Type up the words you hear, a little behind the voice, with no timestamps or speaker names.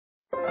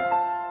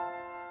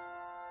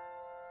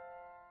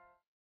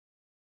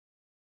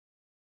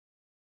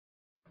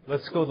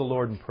Let's go to the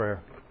Lord in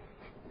prayer.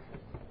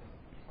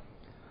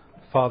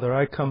 Father,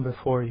 I come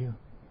before you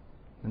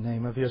in the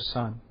name of your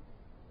Son.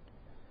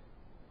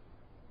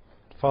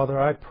 Father,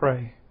 I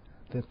pray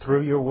that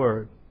through your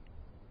Word,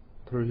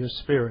 through your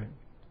Spirit,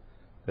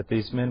 that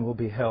these men will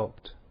be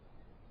helped.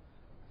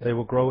 They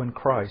will grow in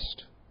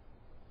Christ.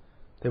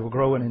 They will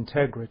grow in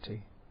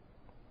integrity.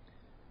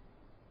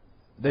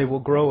 They will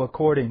grow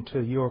according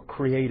to your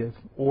creative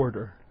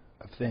order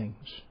of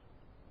things.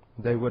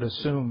 They would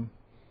assume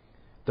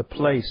the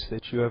place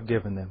that you have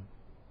given them.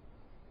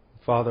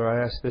 Father,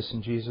 I ask this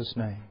in Jesus'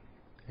 name.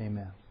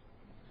 Amen.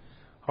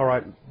 All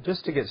right,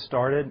 just to get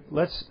started,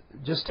 let's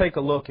just take a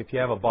look, if you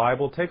have a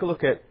Bible, take a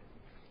look at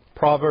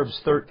Proverbs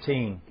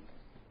 13.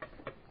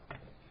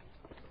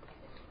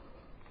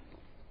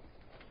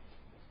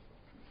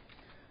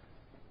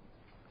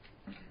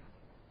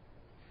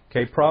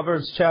 Okay,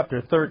 Proverbs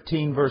chapter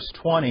 13, verse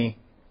 20.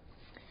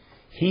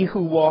 He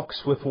who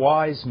walks with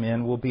wise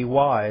men will be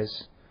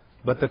wise,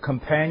 but the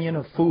companion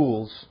of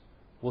fools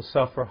will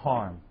suffer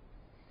harm.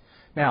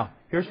 Now,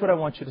 here's what I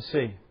want you to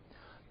see.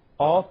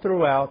 All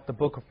throughout the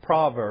book of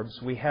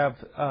Proverbs, we have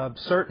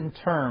certain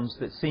terms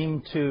that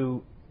seem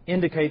to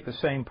indicate the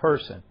same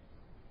person.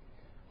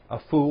 A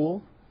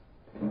fool,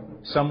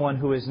 someone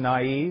who is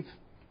naive,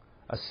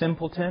 a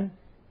simpleton,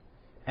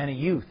 and a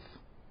youth.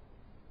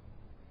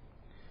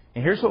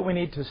 And here's what we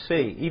need to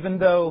see. Even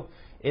though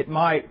it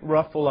might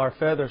ruffle our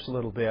feathers a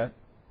little bit,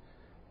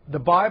 the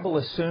Bible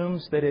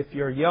assumes that if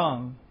you're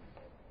young,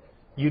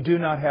 you do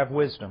not have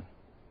wisdom.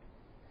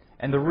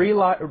 And the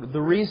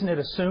reason it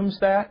assumes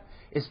that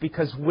is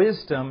because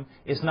wisdom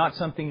is not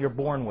something you're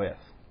born with.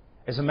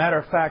 As a matter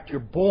of fact, you're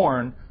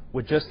born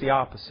with just the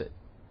opposite.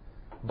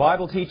 The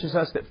Bible teaches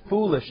us that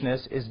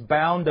foolishness is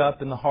bound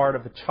up in the heart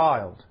of a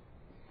child.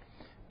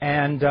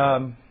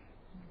 And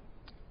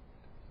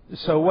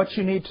so what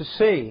you need to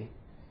see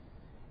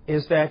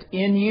is that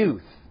in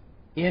youth,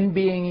 in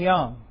being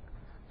young,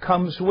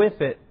 comes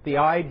with it the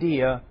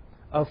idea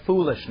of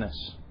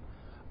foolishness,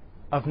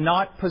 of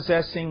not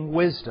possessing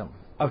wisdom,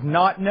 of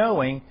not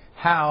knowing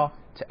how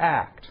to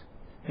act.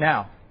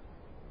 Now,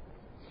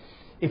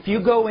 if you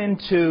go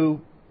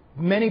into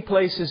many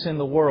places in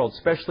the world,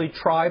 especially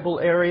tribal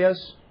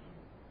areas,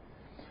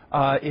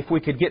 if we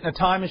could get in a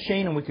time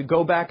machine and we could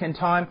go back in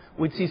time,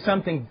 we'd see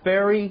something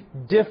very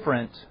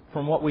different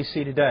from what we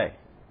see today.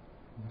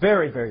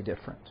 Very, very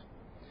different.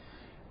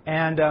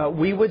 And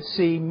we would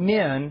see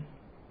men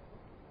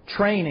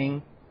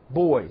training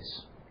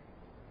boys.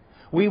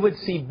 We would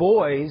see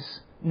boys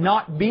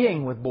not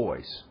being with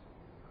boys.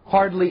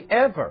 Hardly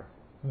ever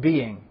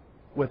being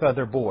with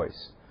other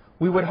boys.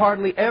 We would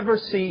hardly ever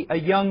see a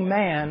young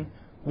man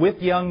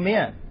with young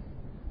men.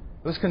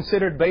 It was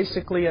considered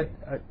basically a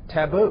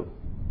taboo.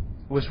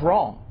 It was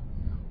wrong.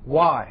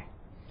 Why?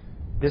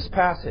 This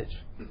passage.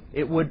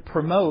 It would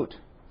promote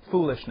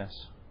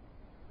foolishness.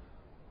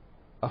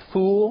 A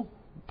fool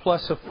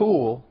plus a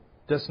fool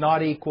does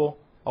not equal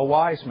a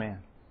wise man.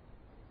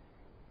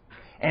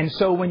 And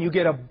so when you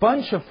get a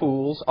bunch of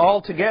fools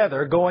all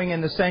together going in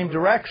the same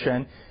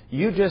direction,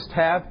 you just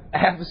have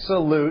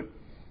absolute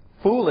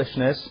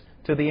foolishness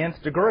to the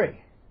nth degree.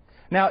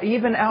 Now,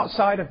 even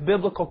outside of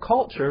biblical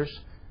cultures,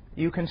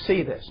 you can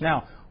see this.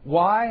 Now,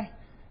 why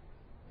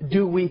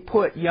do we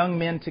put young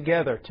men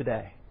together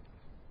today?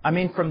 I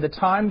mean, from the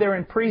time they're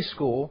in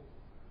preschool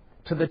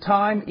to the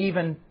time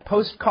even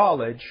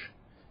post-college,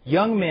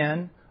 young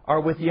men are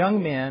with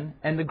young men,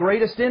 and the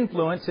greatest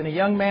influence in a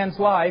young man's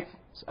life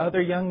is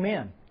other young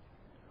men.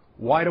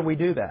 Why do we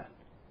do that?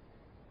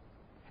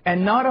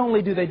 And not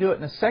only do they do it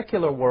in the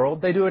secular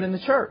world, they do it in the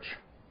church.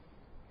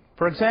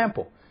 For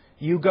example,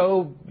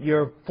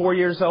 you're 4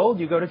 years old,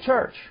 you go to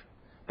church.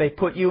 They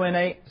put you in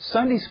a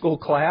Sunday school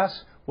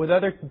class with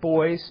other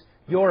boys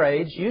your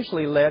age,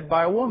 usually led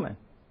by a woman.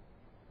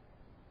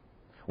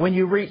 When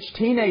you reach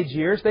teenage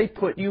years, they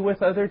put you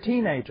with other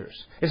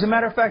teenagers. As a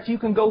matter of fact, you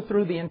can go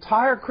through the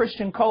entire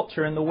Christian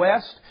culture in the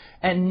West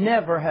and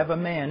never have a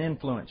man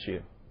influence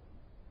you.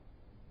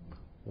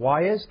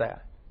 Why is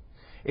that?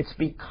 It's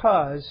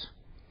because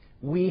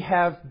we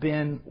have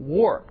been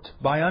warped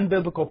by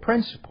unbiblical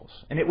principles.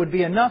 And it would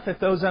be enough if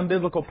those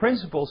unbiblical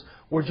principles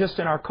were just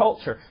in our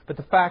culture. But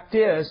the fact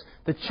is,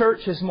 the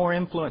church is more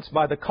influenced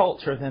by the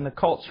culture than the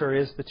culture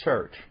is the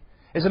church.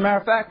 As a matter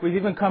of fact, we've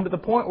even come to the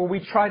point where we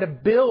try to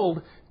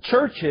build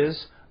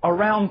churches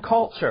around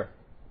culture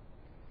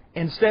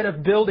instead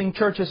of building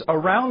churches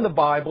around the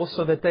Bible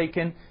so that they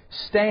can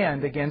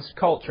stand against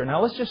culture.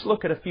 Now let's just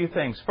look at a few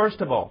things. First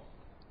of all,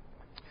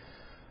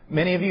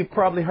 many of you have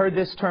probably heard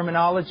this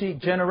terminology,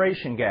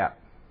 generation gap.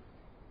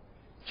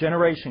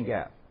 Generation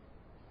gap.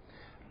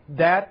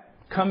 That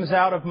comes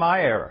out of my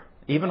era,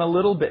 even a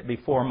little bit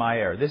before my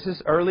era. This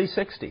is early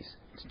 60s.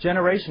 It's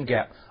generation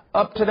gap.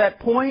 Up to that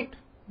point,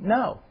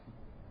 no.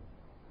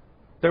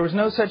 There was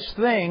no such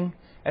thing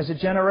as a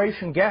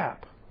generation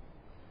gap.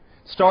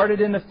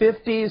 Started in the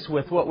 50s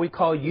with what we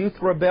call youth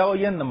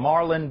rebellion, the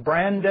Marlon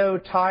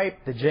Brando type,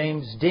 the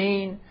James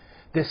Dean.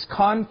 this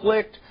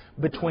conflict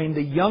between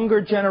the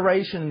younger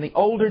generation and the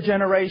older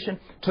generation,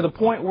 to the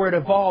point where it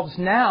evolves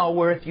now,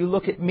 where if you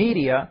look at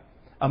media,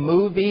 a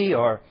movie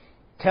or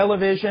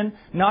television,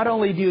 not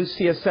only do you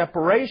see a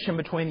separation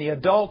between the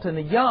adult and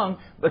the young,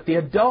 but the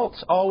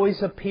adults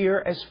always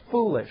appear as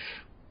foolish,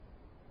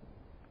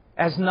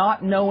 as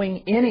not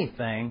knowing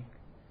anything,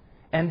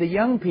 and the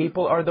young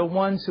people are the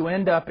ones who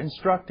end up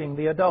instructing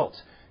the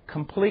adults.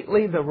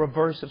 Completely the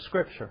reverse of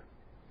Scripture.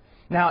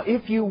 Now,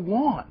 if you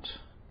want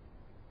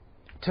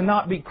to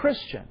not be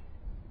Christian,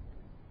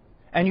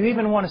 and you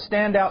even want to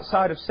stand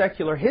outside of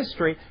secular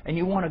history, and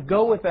you want to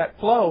go with that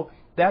flow,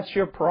 that's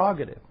your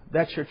prerogative.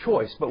 That's your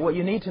choice. But what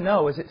you need to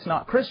know is it's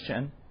not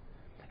Christian,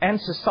 and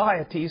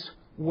societies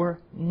were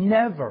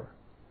never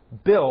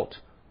built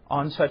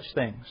on such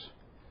things.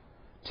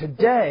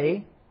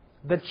 Today,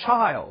 the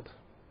child,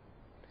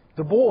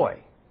 the boy,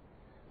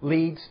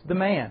 leads the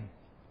man.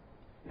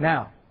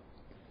 Now,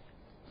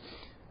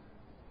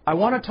 I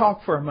want to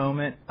talk for a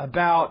moment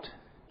about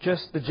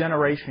just the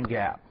generation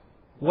gap.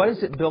 What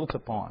is it built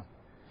upon?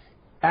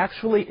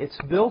 Actually, it's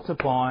built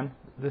upon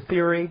the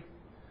theory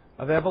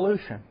of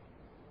evolution.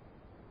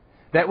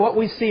 That what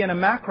we see in a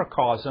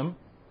macrocosm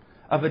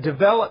of a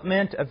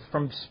development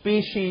from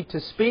species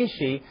to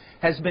species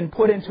has been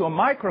put into a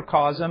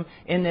microcosm,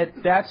 in that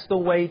that's the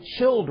way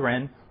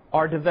children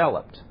are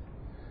developed.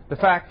 The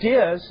fact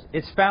is,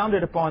 it's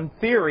founded upon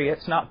theory,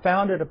 it's not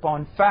founded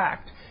upon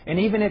fact. And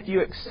even if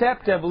you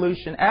accept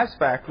evolution as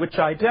fact, which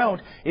I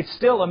don't, it's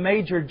still a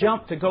major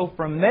jump to go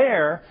from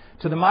there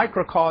to the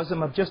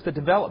microcosm of just the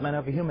development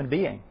of a human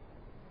being.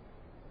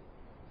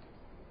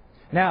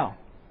 Now,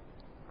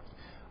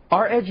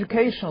 our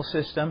educational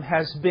system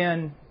has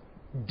been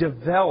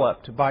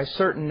developed by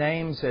certain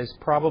names, as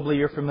probably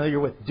you're familiar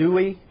with: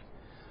 Dewey,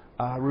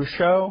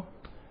 Rousseau,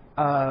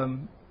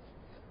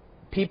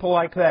 people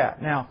like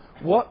that. Now,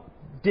 what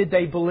did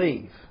they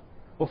believe?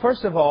 Well,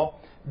 first of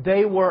all,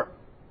 they were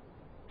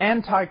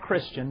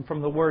anti-Christian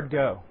from the word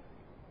go.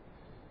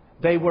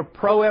 They were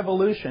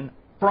pro-evolution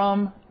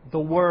from the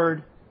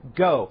word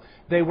go.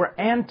 They were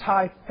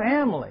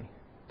anti-family,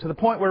 to the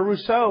point where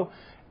Rousseau,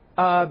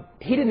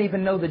 he didn't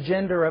even know the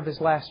gender of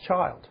his last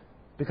child.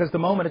 Because the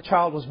moment a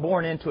child was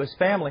born into his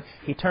family,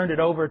 he turned it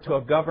over to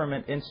a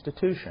government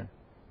institution.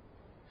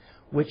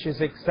 Which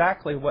is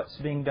exactly what's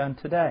being done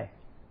today.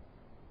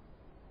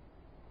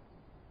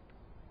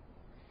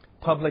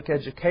 Public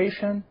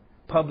education,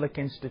 public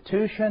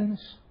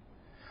institutions.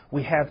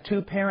 We have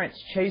two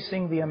parents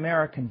chasing the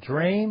American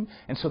dream.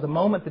 And so the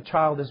moment the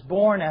child is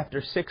born,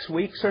 after 6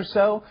 weeks or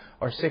so,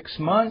 or 6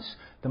 months,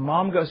 the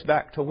mom goes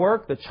back to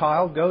work. The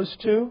child goes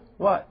to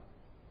what?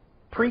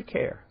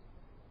 Pre-care.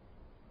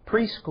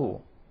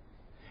 Preschool.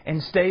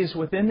 And stays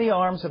within the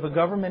arms of a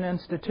government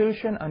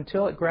institution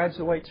until it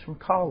graduates from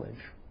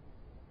college.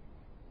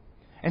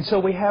 And so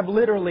we have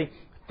literally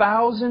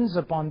thousands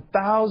upon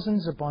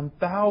thousands upon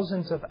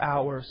thousands of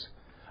hours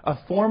of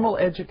formal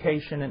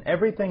education in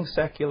everything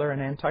secular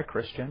and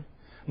anti-Christian,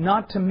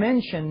 not to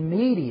mention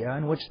media,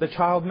 in which the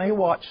child may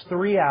watch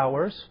 3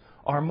 hours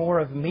or more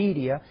of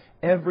media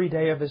every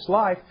day of his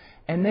life,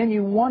 and then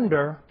you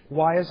wonder,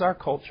 why has our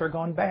culture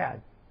gone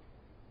bad?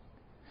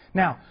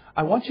 Now,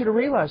 I want you to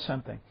realize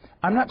something.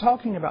 I'm not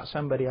talking about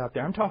somebody out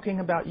there. I'm talking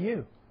about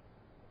you.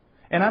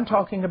 And I'm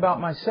talking about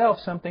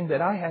myself, something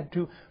that I had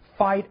to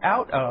fight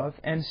out of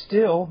and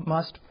still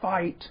must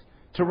fight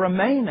to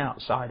remain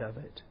outside of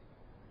it.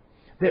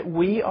 That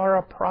we are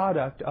a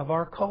product of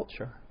our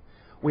culture.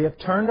 We have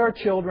turned our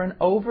children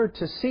over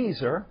to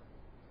Caesar,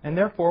 and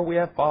therefore we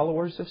have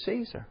followers of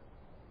Caesar.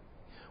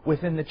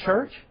 Within the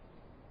church,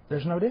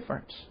 there's no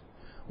difference.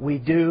 We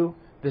do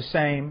the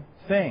same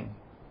thing.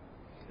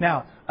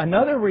 Now,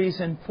 another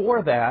reason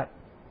for that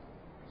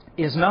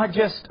is not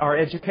just our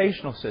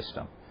educational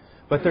system,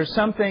 but there's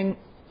something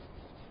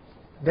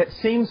that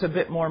seems a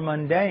bit more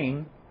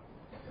mundane,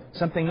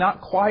 something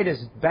not quite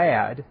as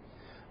bad,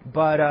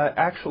 but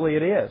actually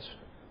it is.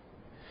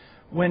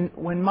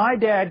 When my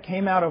dad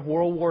came out of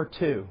World War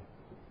II,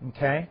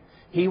 okay,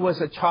 he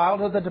was a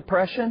child of the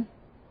Depression.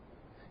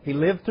 He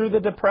lived through the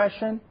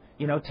Depression,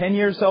 10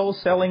 years old,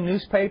 selling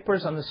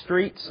newspapers on the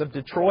streets of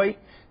Detroit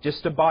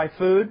just to buy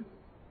food.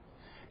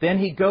 Then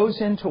he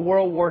goes into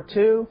World War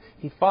II,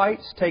 he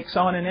fights, takes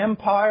on an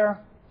empire,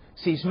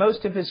 sees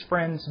most of his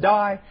friends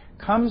die,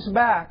 comes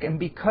back, and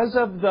because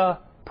of the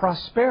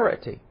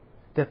prosperity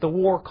that the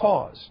war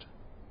caused,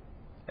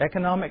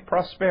 economic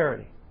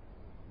prosperity,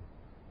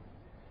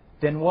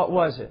 then what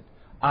was it?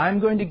 I'm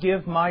going to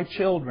give my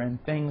children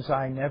things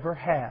I never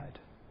had.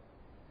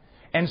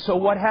 And so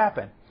what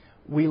happened?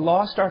 We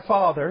lost our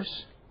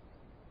fathers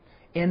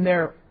in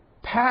their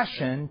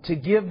passion to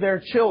give their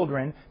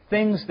children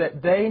things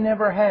that they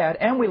never had,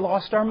 and we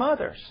lost our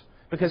mothers.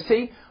 Because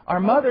see, our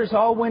mothers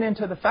all went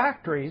into the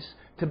factories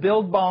to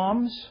build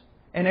bombs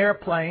and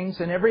airplanes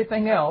and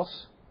everything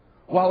else,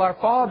 while our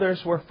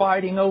fathers were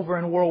fighting over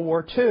in World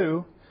War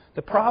II.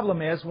 The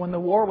problem is, when the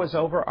war was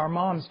over, our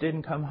moms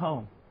didn't come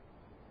home.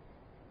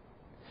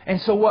 And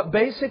so what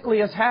basically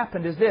has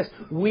happened is this.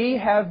 We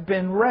have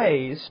been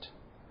raised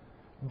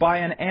by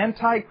an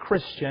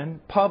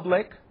anti-Christian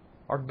public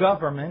or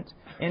government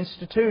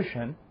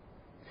institution.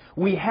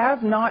 We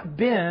have not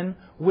been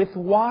with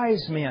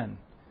wise men.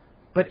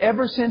 But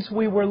ever since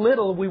we were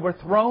little, we were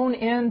thrown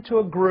into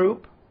a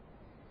group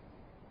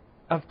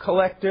of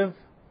collective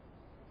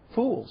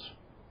fools.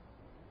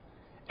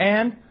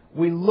 And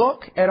we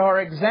look at our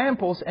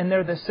examples, and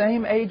they're the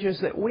same ages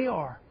that we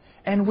are.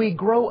 And we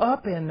grow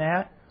up in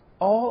that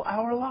all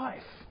our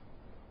life.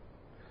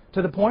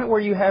 To the point where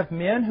you have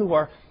men who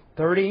are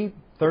 30,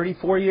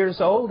 34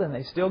 years old, and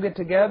they still get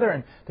together,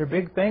 and their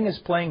big thing is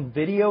playing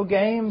video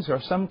games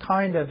or some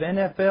kind of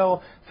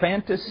NFL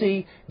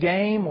fantasy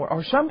game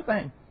or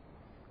something.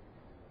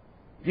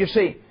 You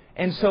see,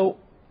 and so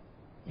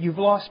you've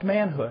lost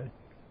manhood.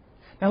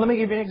 Now let me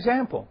give you an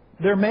example.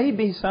 There may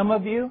be some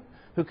of you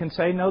who can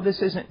say, no,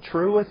 this isn't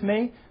true with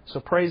me, so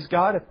praise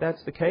God if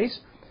that's the case.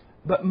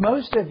 But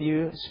most of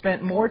you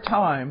spent more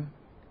time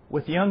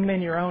with young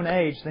men your own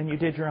age than you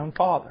did your own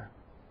father.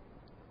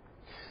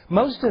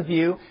 Most of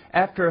you,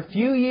 after a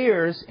few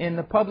years in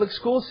the public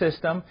school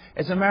system,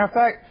 as a matter of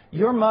fact,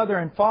 your mother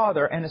and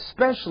father, and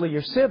especially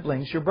your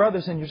siblings, your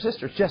brothers and your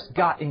sisters, just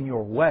got in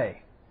your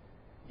way.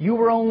 You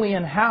were only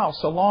in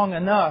house long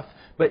enough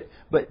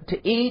but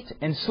to eat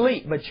and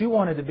sleep, but you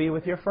wanted to be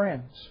with your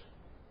friends.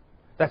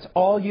 That's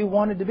all you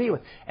wanted to be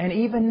with. And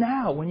even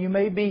now, when you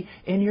may be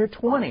in your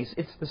 20s,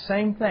 it's the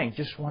same thing.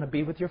 Just want to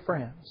be with your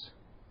friends.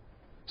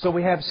 So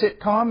we have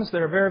sitcoms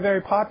that are very,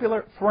 very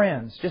popular.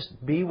 Friends.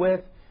 Just be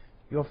with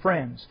your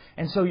friends.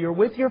 And so you're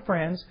with your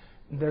friends.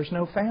 There's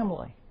no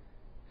family.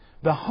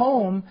 The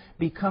home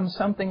becomes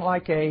something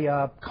like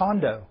a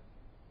condo,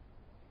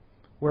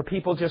 where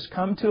people just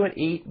come to it,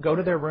 eat, go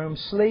to their room,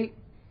 sleep,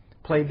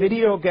 play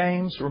video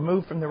games,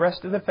 removed from the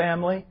rest of the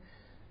family,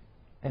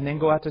 and then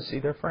go out to see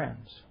their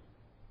friends.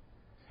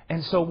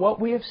 And so what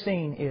we have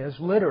seen is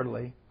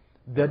literally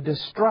the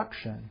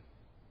destruction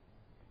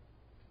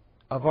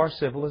of our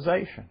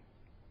civilization.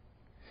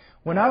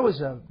 When I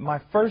was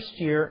my first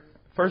year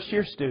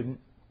student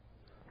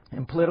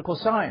in political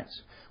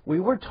science, we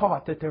were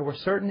taught that there were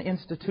certain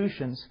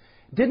institutions.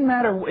 It didn't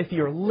matter if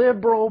you're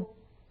liberal,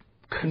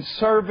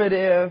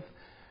 conservative,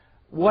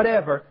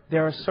 whatever,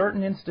 there are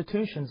certain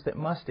institutions that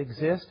must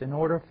exist in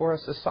order for a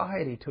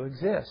society to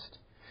exist.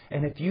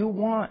 And if you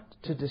want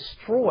to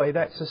destroy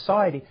that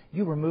society,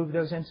 you remove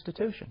those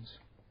institutions.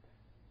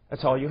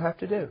 That's all you have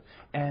to do.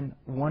 And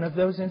one of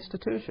those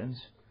institutions,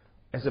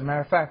 as a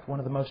matter of fact, one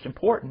of the most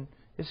important,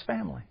 is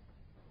family.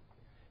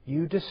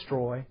 You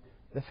destroy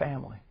the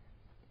family.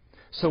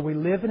 So we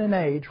live in an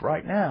age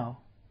right now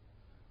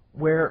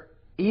where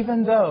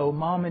even though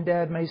mom and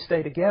dad may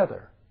stay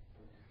together,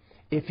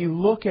 if you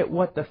look at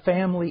what the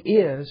family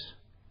is,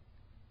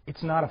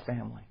 it's not a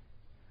family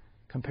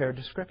compared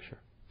to Scripture.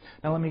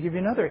 Now let me give you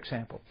another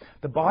example.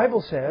 The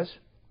Bible says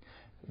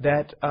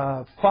that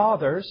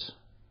fathers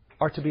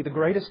are to be the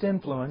greatest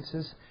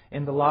influences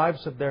in the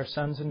lives of their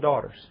sons and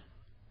daughters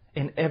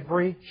in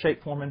every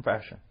shape, form, and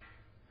fashion.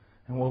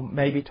 And we'll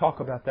maybe talk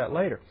about that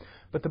later.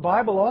 But the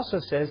Bible also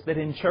says that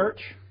in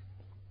church,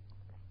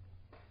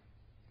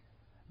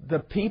 the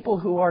people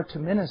who are to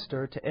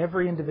minister to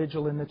every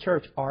individual in the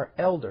church are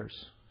elders.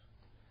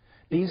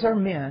 These are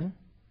men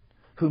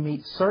who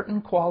meet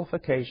certain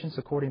qualifications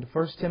according to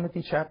 1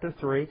 Timothy chapter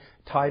 3,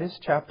 Titus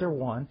chapter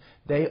 1.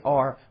 They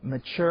are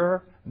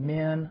mature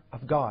men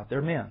of God.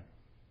 They're men.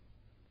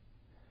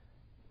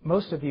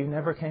 Most of you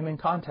never came in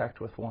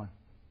contact with one.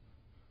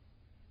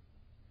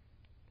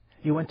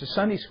 You went to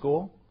Sunday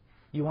school.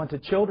 You went to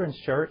children's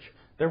church.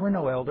 There were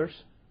no elders.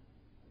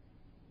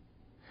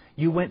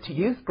 You went to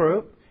youth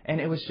group,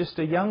 and it was just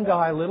a young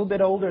guy a little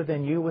bit older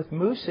than you with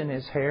mousse in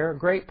his hair,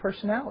 great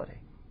personality,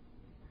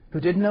 who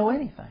didn't know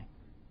anything.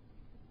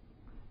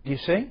 Do you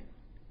see?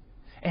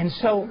 And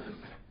so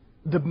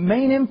the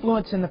main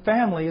influence in the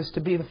family is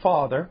to be the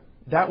father.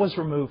 That was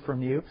removed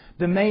from you.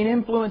 The main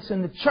influence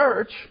in the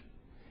church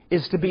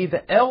is to be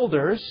the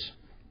elders,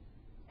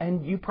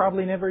 and you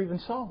probably never even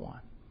saw one.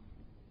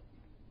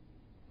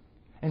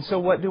 And so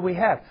what do we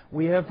have?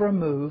 We have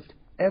removed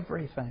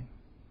everything.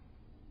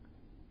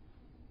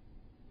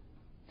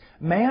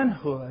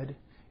 Manhood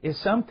is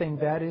something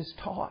that is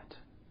taught.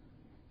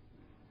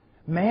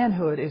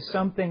 Manhood is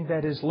something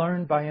that is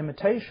learned by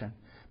imitation.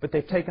 But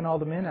they've taken all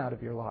the men out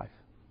of your life.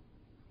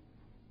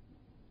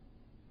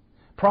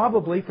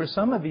 Probably for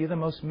some of you, the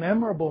most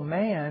memorable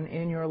man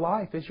in your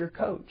life is your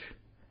coach.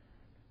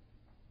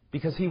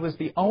 Because he was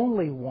the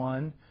only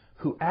one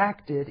who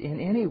acted in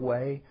any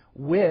way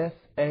with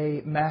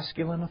a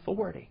masculine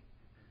authority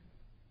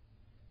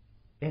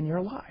in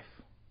your life.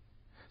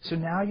 So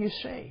now you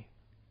see.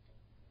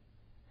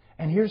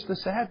 And here's the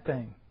sad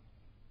thing.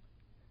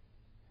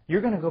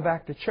 You're going to go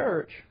back to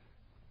church,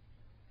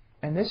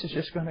 and this is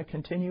just going to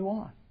continue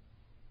on.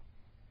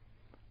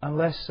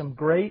 Unless some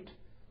great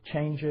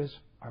changes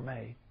are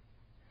made.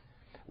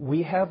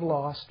 We have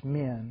lost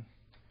men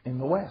in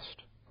the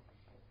West.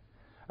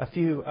 A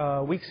few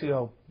weeks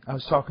ago, I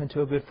was talking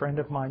to a good friend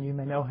of mine. You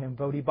may know him,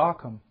 Vodi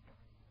Bakum.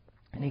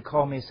 And he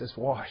called me, he says,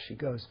 Wash, he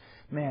goes,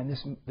 man,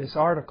 this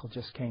article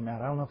just came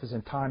out. I don't know if it was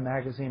in Time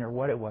Magazine or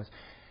what it was.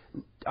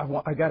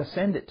 I got to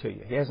send it to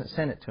you. He hasn't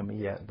sent it to me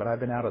yet, but I've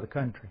been out of the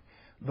country.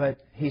 But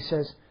he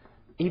says,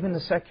 even the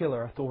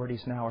secular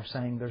authorities now are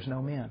saying there's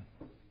no men.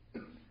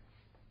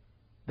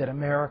 That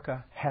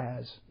America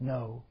has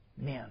no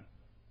men.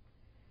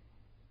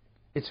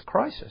 It's a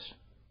crisis.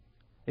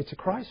 It's a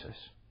crisis.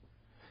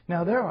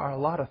 Now, there are a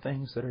lot of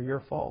things that are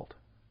your fault.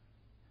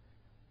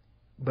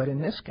 But in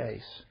this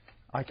case,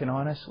 I can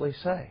honestly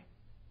say,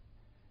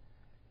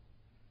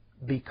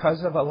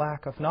 because of a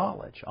lack of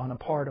knowledge on the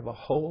part of a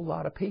whole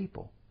lot of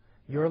people,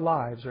 your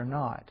lives are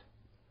not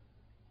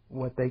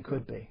what they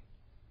could be.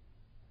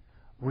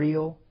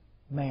 Real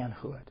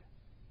manhood.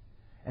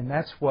 And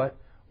that's what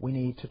we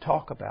need to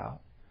talk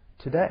about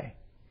today.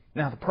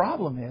 Now, the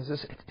problem is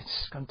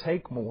it's going to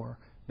take more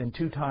than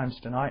 2 times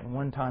tonight and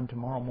 1 time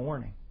tomorrow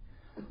morning.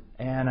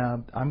 And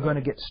I'm going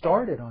to get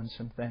started on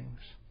some things.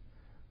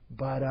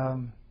 But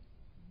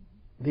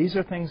these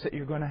are things that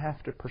you're going to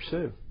have to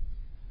pursue.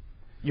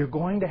 You're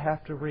going to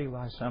have to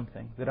realize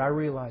something that I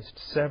realized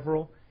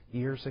several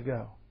years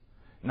ago.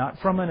 Not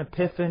from an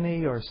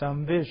epiphany or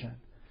some vision,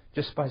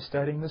 just by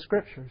studying the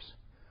Scriptures.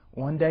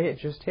 One day it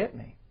just hit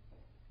me.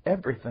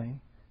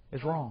 Everything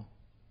is wrong.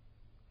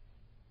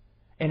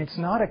 And it's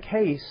not a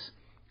case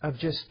of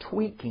just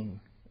tweaking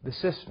the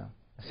system.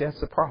 See, that's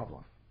the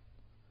problem.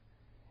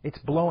 It's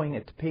blowing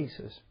it to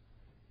pieces,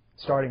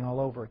 starting all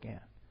over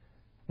again.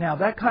 Now,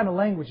 that kind of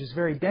language is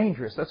very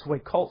dangerous. That's the way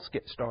cults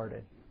get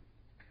started.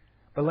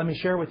 But let me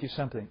share with you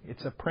something.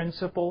 It's a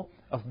principle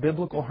of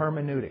biblical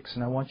hermeneutics,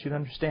 and I want you to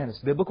understand this.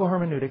 Biblical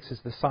hermeneutics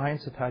is the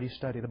science of how you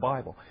study the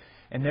Bible.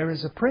 And there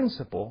is a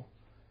principle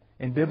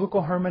in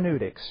biblical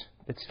hermeneutics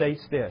that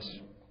states this.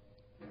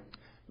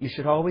 You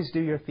should always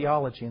do your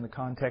theology in the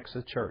context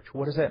of the church.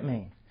 What does that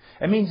mean?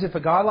 It means if a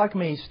guy like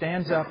me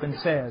stands up and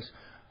says,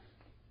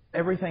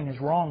 everything is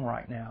wrong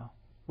right now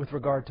with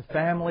regard to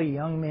family,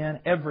 young men,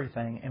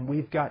 everything, and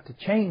we've got to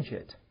change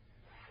it.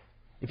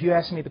 If you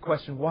ask me the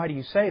question, why do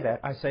you say that?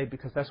 I say,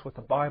 because that's what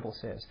the Bible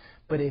says.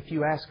 But if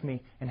you ask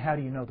me, and how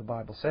do you know the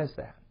Bible says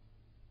that?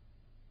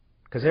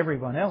 Because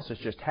everyone else is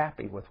just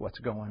happy with what's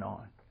going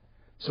on.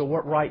 So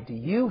what right do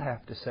you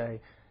have to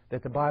say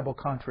that the Bible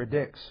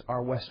contradicts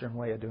our Western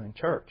way of doing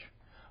church?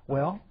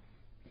 Well,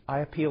 I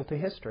appeal to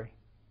history.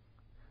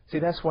 See,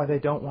 that's why they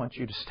don't want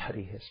you to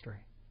study history.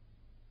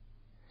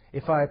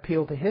 If I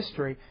appeal to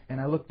history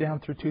and I look down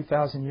through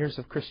 2,000 years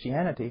of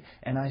Christianity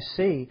and I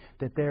see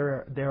that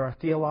there are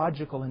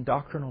theological and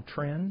doctrinal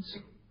trends,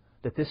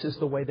 that this is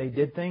the way they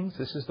did things,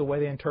 this is the way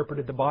they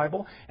interpreted the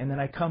Bible, and then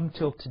I come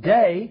till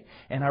today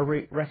and I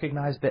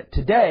recognize that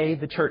today,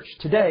 the church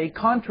today,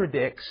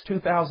 contradicts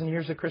 2,000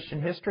 years of Christian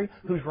history,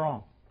 who's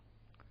wrong?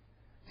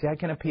 See, I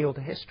can appeal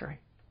to history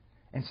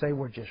and say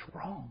we're just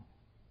wrong.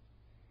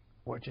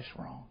 We're just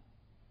wrong.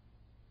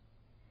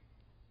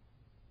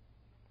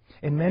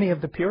 In many of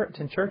the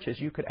Puritan churches,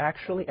 you could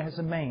actually, as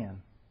a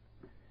man,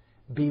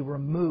 be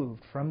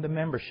removed from the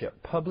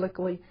membership,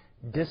 publicly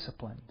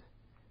disciplined,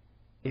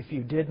 if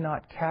you did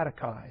not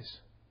catechize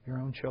your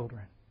own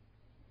children.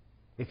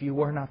 If you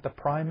were not the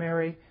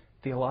primary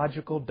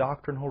theological,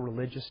 doctrinal,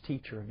 religious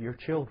teacher of your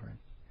children,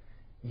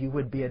 you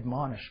would be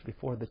admonished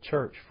before the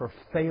church for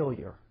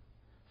failure,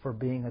 for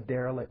being a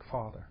derelict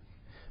father.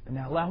 But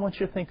now, I want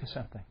you to think of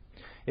something.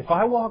 If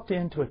I walked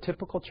into a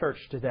typical church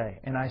today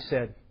and I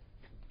said,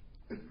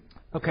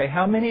 okay,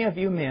 how many of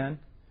you men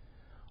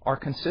are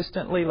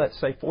consistently, let's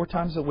say 4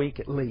 times a week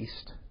at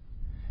least,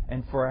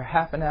 and for a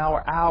half an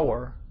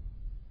hour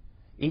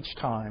each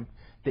time,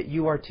 that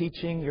you are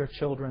teaching your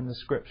children the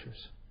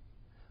Scriptures?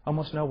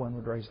 Almost no one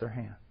would raise their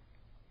hand.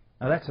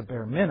 Now that's a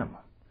bare minimum.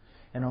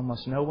 And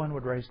almost no one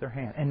would raise their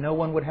hand. And no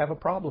one would have a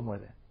problem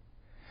with it.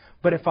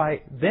 But if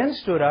I then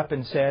stood up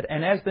and said,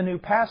 and as the new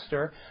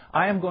pastor,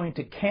 I am going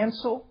to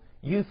cancel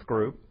youth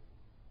group.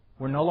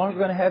 We're no longer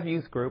going to have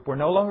youth group. We're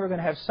no longer going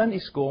to have Sunday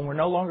school. And we're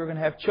no longer going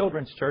to have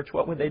children's church.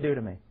 What would they do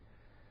to me?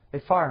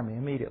 They'd fire me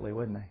immediately,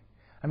 wouldn't they?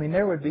 I mean,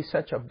 there would be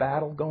such a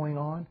battle going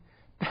on.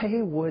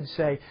 They would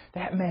say,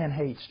 that man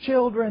hates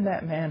children.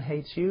 That man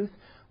hates youth.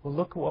 Well,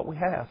 look at what we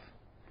have.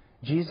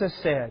 Jesus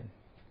said,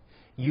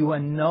 you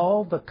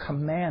annul the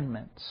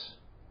commandments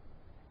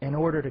in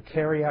order to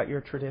carry out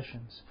your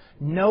traditions.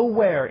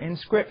 Nowhere in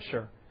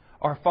Scripture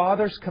are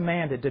fathers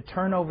commanded to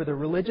turn over the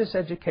religious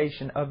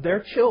education of their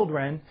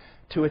children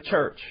to a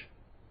church.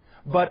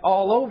 But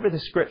all over the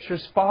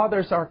Scriptures,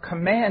 fathers are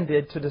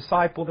commanded to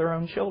disciple their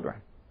own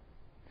children,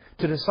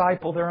 to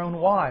disciple their own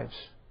wives,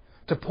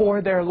 to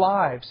pour their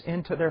lives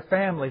into their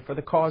family for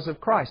the cause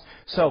of Christ.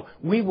 So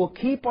we will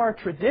keep our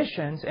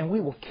traditions and we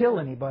will kill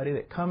anybody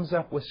that comes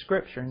up with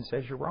Scripture and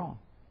says you're wrong.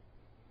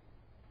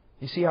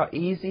 You see how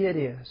easy it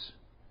is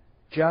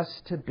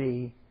just to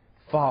be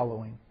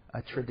following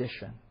a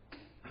tradition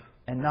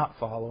and not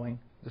following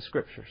the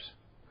Scriptures.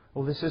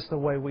 Well, this is the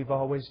way we've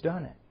always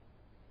done it.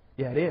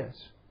 Yeah, it is.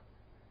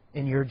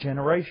 In your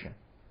generation.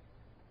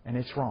 And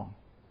it's wrong.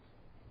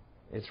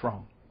 It's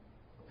wrong.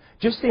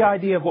 Just the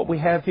idea of what we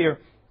have here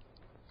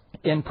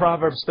in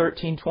Proverbs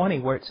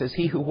 13:20, where it says,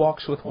 "He who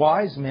walks with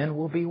wise men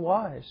will be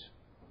wise."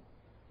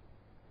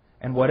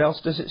 And what else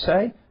does it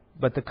say?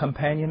 "But the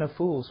companion of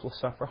fools will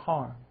suffer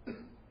harm."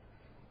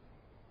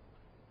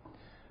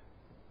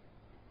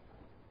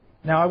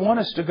 Now I want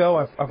us to go,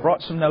 I've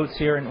brought some notes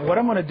here, and what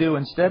I'm going to do,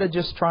 instead of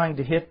just trying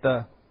to hit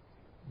the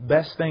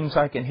best things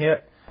I can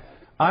hit,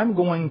 I'm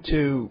going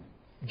to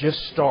just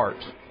start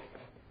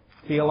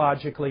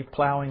theologically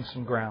plowing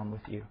some ground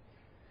with you.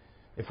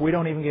 If we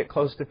don't even get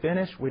close to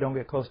finish, we don't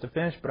get close to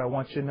finish, but I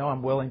want you to know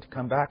I'm willing to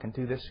come back and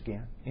do this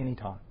again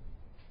anytime.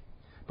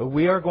 But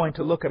we are going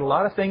to look at a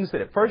lot of things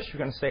that at first you're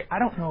going to say, I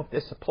don't know if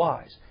this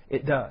applies.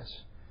 It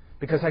does.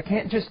 Because I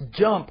can't just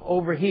jump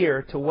over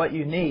here to what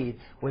you need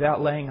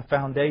without laying a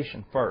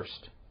foundation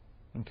first.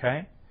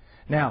 Okay?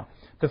 Now,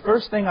 the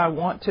first thing I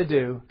want to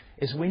do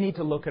is we need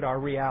to look at our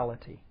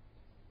reality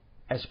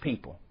as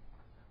people.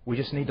 We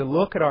just need to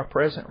look at our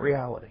present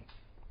reality.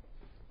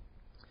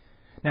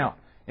 Now,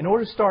 in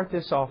order to start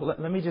this off, let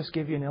me just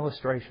give you an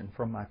illustration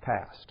from my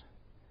past.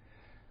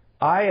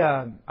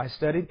 I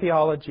studied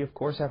theology, of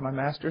course. I have my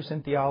master's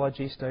in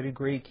theology, studied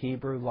Greek,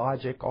 Hebrew,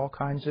 logic, all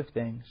kinds of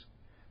things.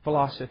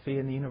 Philosophy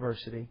in the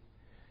university.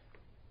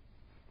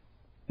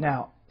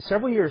 Now,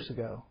 several years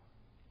ago,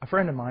 a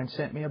friend of mine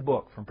sent me a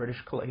book from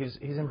British Columbia.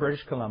 He's in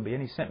British Columbia,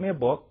 and he sent me a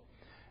book,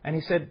 and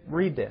he said,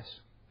 read this.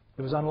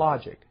 It was on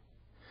logic.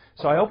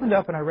 So I opened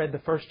up and I read the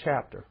first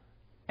chapter.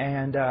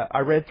 And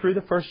I read through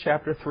the first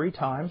chapter 3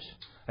 times.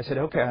 I said,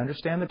 okay, I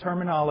understand the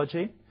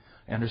terminology.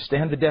 I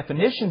understand the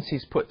definitions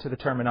he's put to the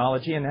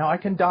terminology, and now I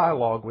can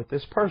dialogue with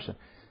this person.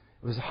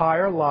 It was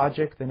higher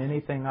logic than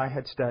anything I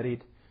had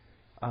studied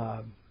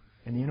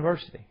in the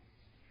university.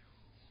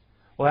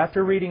 Well,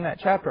 after reading that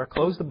chapter, I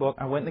closed the book.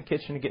 I went in the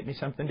kitchen to get me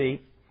something to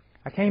eat.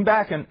 I came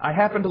back and I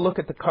happened to look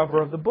at the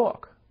cover of the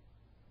book.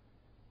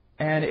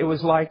 And it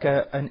was like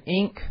an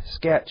ink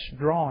sketch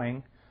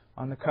drawing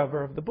on the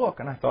cover of the book.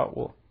 And I thought,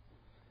 well,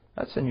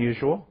 that's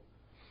unusual.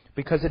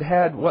 Because it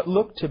had what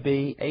looked to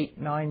be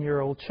 8,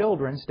 9-year-old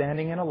children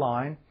standing in a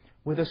line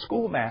with a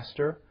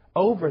schoolmaster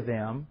over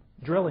them,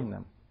 drilling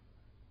them.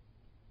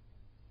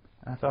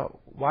 And I thought,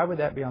 why would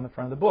that be on the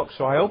front of the book?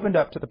 So I opened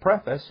up to the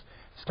preface,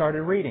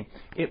 started reading.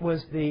 It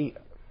was the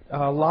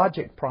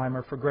logic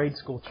primer for grade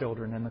school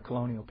children in the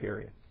colonial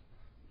period.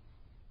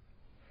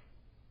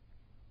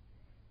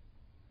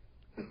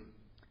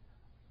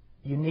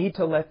 You need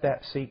to let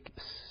that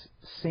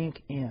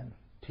sink in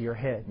to your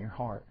head and your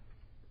heart.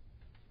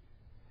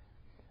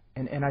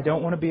 And I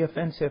don't want to be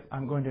offensive.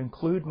 I'm going to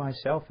include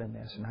myself in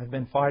this. And I've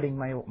been fighting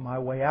my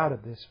way out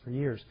of this for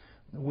years.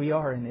 We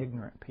are an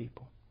ignorant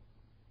people.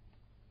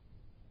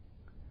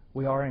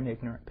 We are an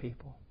ignorant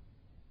people.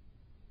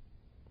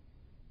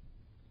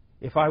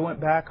 If I went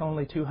back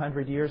only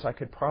 200 years, I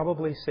could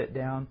probably sit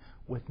down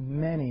with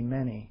many,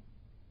 many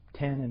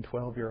 10 and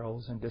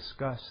 12-year-olds and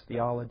discuss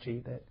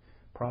theology that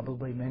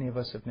probably many of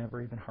us have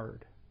never even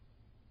heard.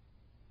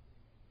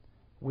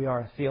 We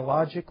are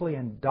theologically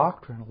and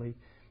doctrinally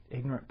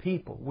ignorant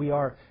people. We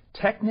are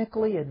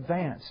technically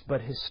advanced,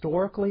 but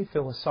historically,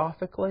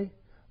 philosophically,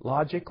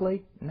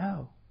 logically,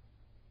 no.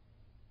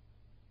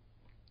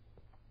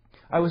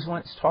 I was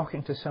once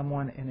talking to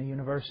someone in a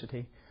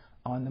university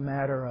on the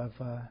matter of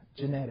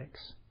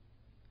genetics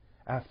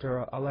after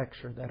a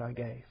lecture that I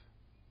gave.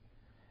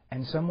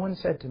 And someone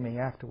said to me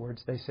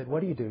afterwards, they said,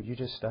 what do? You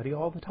just study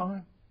all the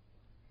time?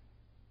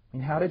 I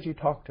mean, how did you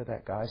talk to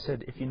that guy? I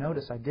said, if you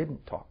notice, I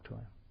didn't talk to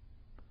him.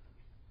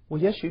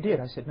 Well, yes, you did.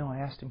 I said, no, I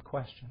asked him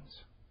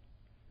questions.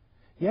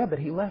 Yeah, but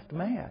he left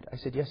mad. I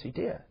said, yes, he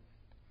did.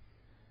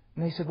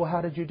 And they said, well,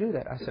 how did you do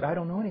that? I said, I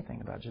don't know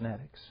anything about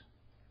genetics.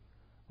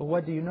 Well,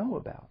 what do you know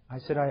about? I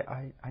said,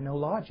 I know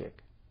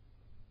logic.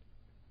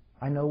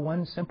 I know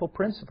one simple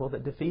principle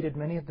that defeated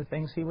many of the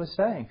things he was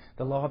saying.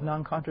 The law of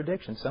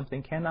non-contradiction.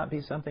 Something cannot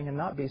be something and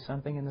not be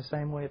something in the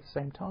same way at the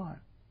same time.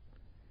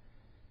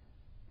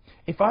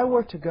 If I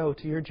were to go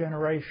to your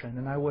generation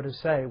and I were to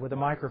say with a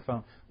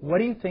microphone, what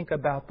do you think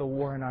about the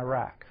war in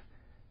Iraq?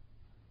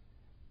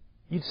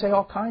 You'd say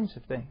all kinds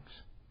of things.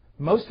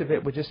 Most of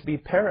it would just be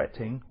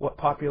parroting what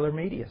popular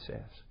media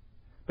says.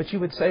 But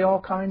you would say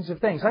all kinds of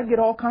things. I'd get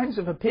all kinds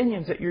of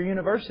opinions at your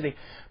university.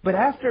 But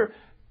after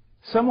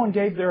someone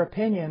gave their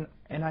opinion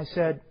and I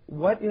said,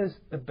 what is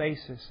the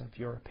basis of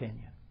your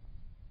opinion?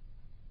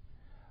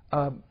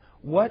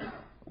 What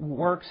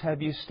works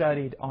have you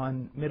studied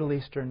on Middle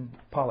Eastern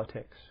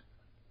politics?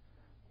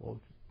 Well,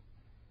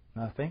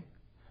 nothing.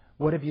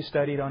 What have you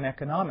studied on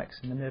economics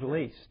in the Middle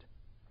East?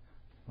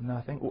 Well,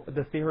 nothing.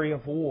 The theory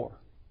of war.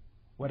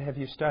 What have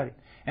you studied?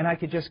 And I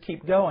could just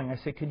keep going. I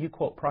said, could you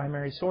quote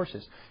primary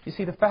sources? You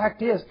see, the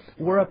fact is,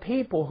 we're a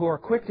people who are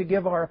quick to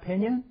give our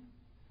opinion,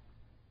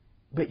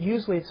 but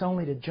usually it's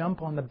only to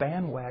jump on the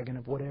bandwagon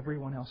of what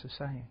everyone else is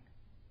saying.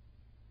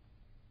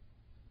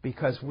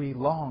 Because we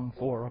long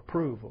for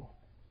approval.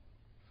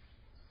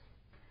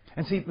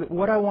 And see,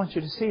 what I want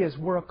you to see is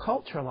we're a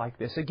culture like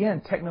this.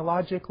 Again,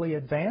 technologically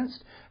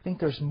advanced. I think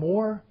there's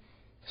more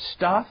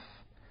stuff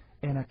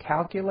in a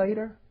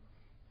calculator,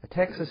 a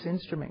Texas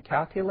Instrument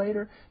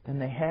calculator, than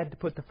they had to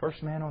put the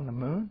first man on the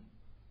moon.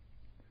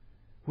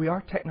 We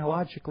are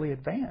technologically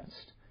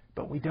advanced,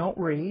 but we don't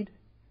read.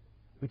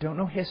 We don't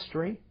know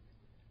history.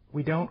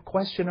 We don't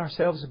question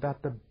ourselves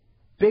about the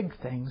big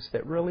things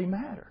that really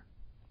matter.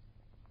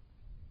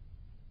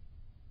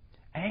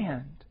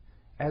 And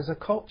as a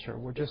culture,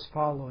 we're just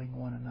following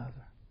one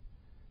another.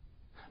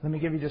 Let me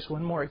give you just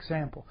one more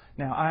example.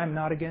 Now, I am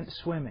not against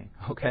swimming,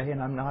 okay?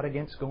 And I'm not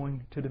against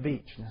going to the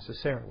beach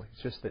necessarily.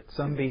 It's just that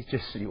some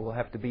beaches you will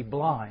have to be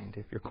blind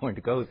if you're going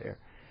to go there.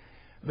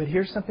 But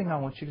here's something I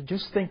want you to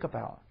just think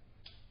about.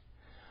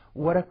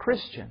 What a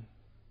Christian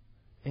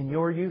in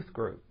your youth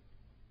group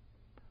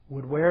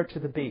would wear to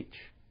the beach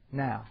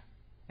now,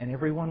 and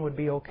everyone would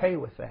be okay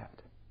with that.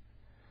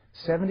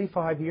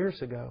 75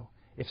 years ago,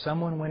 if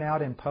someone went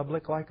out in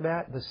public like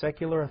that, the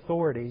secular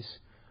authorities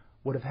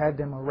would have had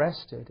them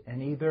arrested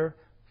and either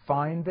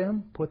fined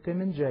them, put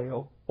them in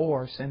jail,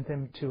 or sent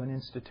them to an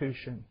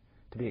institution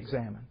to be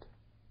examined.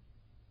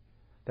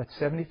 That's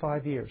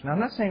 75 years. Now, I'm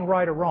not saying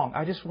right or wrong.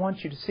 I just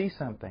want you to see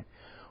something.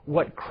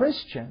 What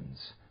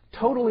Christians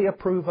totally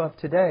approve of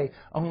today,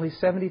 only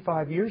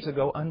 75 years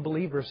ago,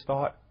 unbelievers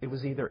thought it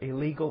was either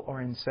illegal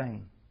or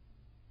insane.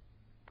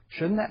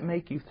 Shouldn't that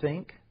make you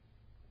think,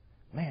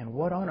 man,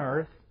 what on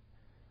earth?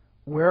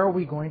 Where are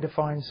we going to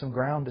find some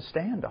ground to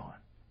stand on?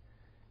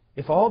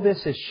 If all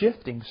this is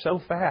shifting so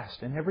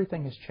fast and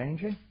everything is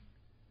changing,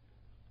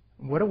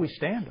 what do we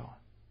stand on?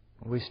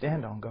 We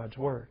stand on God's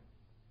Word.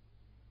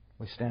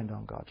 We stand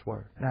on God's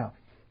Word. Now,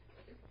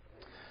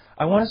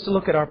 I want us to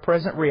look at our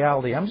present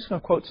reality. I'm just going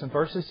to quote some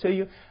verses to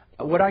you.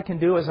 What I can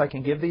do is I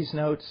can give these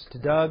notes to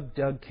Doug.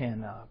 Doug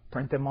can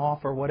print them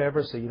off or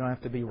whatever, so you don't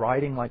have to be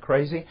writing like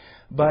crazy.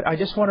 But I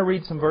just want to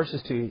read some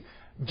verses to you.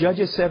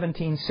 Judges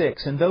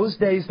 17:6. In those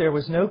days there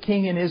was no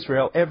king in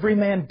Israel. Every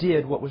man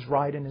did what was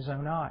right in his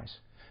own eyes.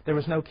 There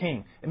was no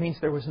king. It means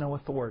there was no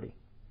authority.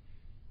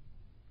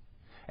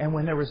 And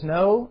when there was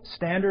no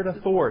standard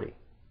authority,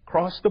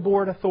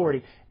 across-the-board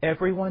authority,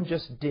 everyone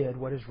just did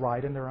what is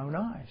right in their own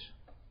eyes.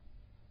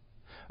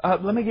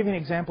 Let me give you an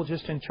example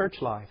just in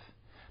church life.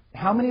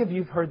 How many of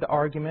you have heard the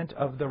argument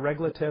of the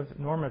regulative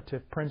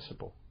normative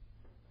principle?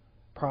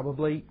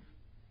 Probably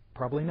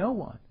no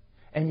one.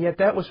 And yet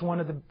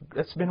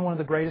that's been one of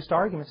the greatest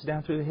arguments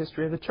down through the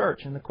history of the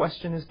church. And the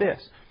question is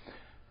this.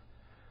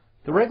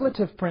 The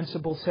regulative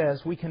principle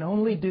says we can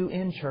only do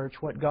in church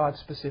what God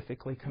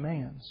specifically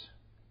commands.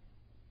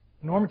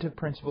 Normative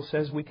principle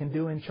says we can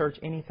do in church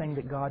anything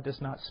that God does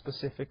not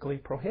specifically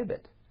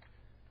prohibit.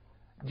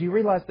 Do you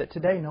realize that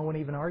today no one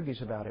even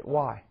argues about it?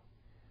 Why?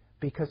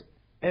 Because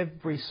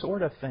every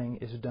sort of thing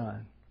is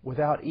done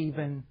without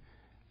even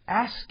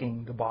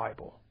asking the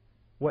Bible,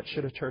 what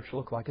should a church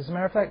look like? As a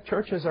matter of fact,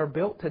 churches are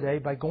built today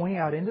by going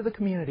out into the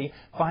community,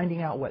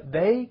 finding out what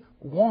they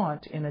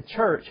want in a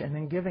church, and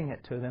then giving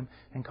it to them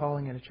and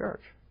calling it a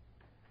church.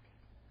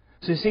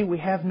 So you see, we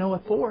have no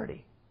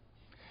authority.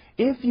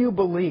 If you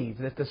believe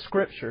that the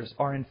Scriptures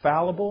are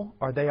infallible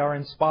or they are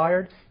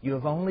inspired, you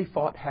have only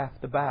fought half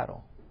the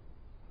battle.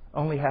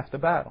 Only half the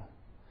battle.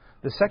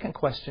 The second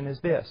question is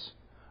this.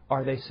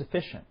 Are they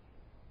sufficient?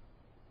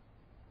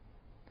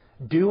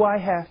 Do I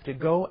have to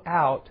go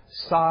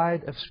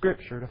outside of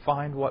Scripture to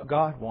find what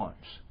God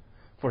wants?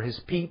 For His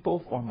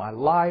people, for my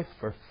life,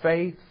 for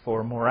faith,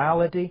 for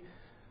morality?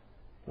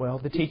 Well,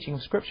 the teaching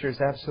of Scripture is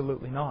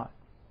absolutely not.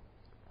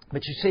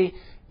 But you see,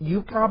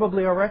 you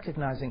probably are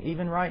recognizing,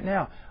 even right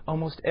now,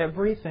 almost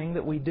everything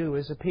that we do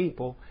as a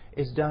people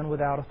is done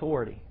without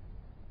authority.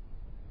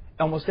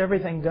 Almost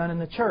everything done in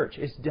the church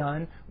is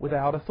done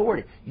without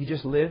authority. You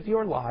just live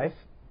your life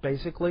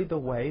basically the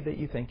way that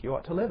you think you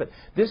ought to live it.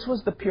 This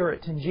was the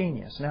Puritan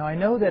genius. Now, I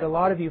know that a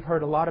lot of you have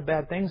heard a lot of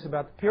bad things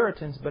about the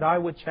Puritans, but I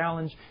would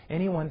challenge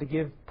anyone to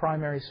give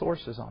primary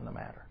sources on the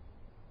matter.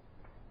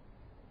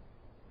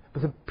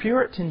 But the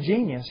Puritan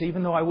genius,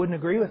 even though I wouldn't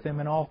agree with them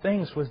in all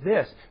things, was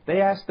this.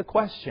 They asked the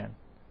question,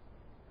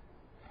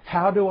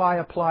 how do I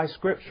apply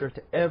Scripture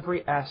to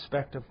every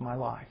aspect of my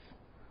life?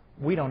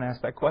 We don't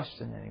ask that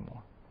question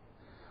anymore.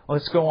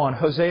 Let's go on.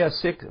 Hosea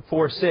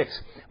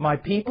 4:6. My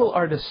people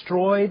are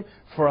destroyed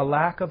for a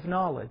lack of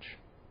knowledge.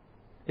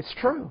 It's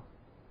true.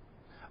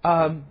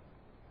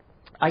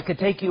 I could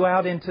take you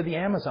out into the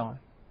Amazon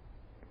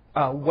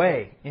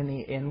way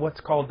in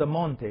what's called the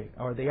Monte,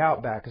 or the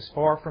outback, as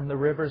far from the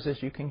rivers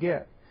as you can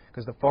get.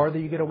 Because the farther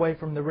you get away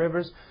from the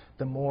rivers,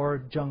 the more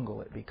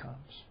jungle it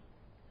becomes.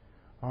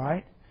 All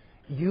right?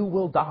 You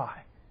will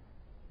die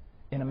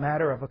in a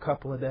matter of a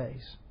couple of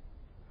days,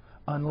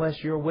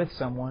 unless you're with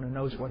someone who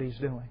knows what he's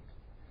doing.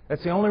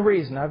 That's the only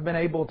reason I've been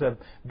able to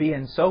be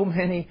in so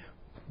many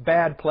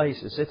bad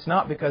places. It's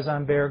not because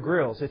I'm Bear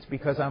Grylls. It's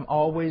because I'm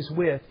always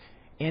with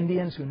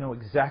Indians who know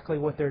exactly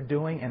what they're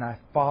doing, and I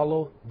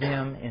follow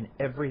them in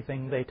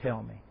everything they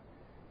tell me.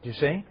 Do you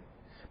see?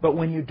 But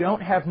when you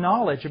don't have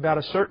knowledge about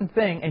a certain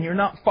thing, and you're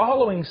not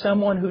following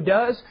someone who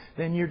does,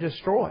 then you're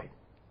destroyed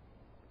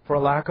for a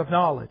lack of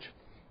knowledge.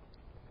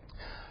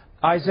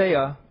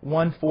 Isaiah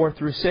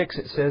 1:4-6,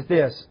 it says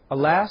this,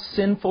 Alas,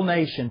 sinful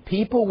nation,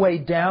 people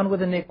weighed down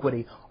with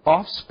iniquity,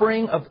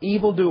 offspring of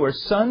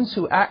evildoers, sons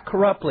who act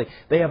corruptly.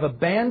 They have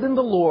abandoned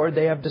the Lord.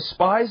 They have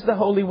despised the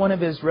Holy One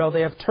of Israel.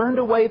 They have turned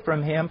away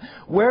from Him.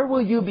 Where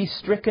will you be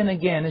stricken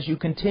again as you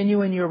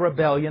continue in your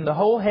rebellion? The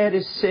whole head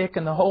is sick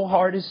and the whole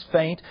heart is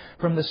faint.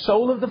 From the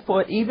sole of the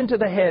foot even to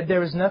the head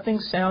there is nothing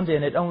sound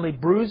in it, only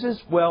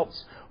bruises,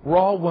 welts,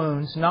 raw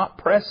wounds, not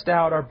pressed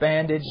out or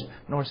bandaged,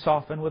 nor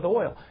softened with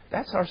oil.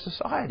 That's our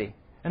society.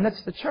 And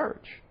that's the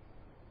church.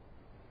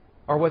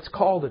 Or what's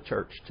called a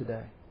church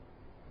today.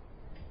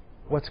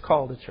 What's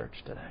called a church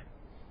today.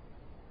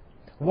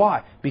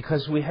 Why?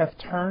 Because we have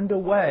turned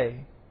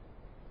away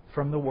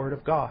from the Word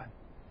of God.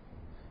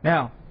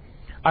 Now,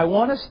 I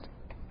want us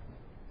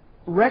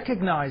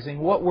recognizing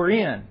what we're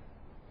in.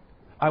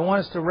 I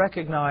want us to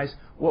recognize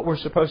what we're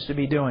supposed to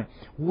be doing.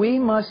 We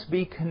must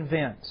be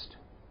convinced.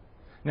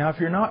 Now, if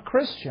you're not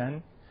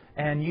Christian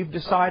and you've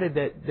decided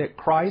that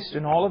Christ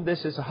and all of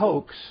this is a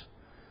hoax,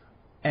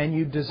 and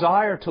you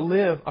desire to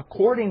live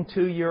according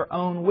to your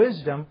own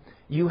wisdom,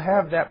 you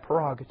have that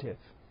prerogative.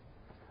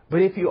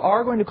 But if you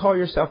are going to call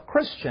yourself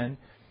Christian,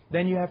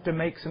 then you have to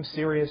make some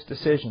serious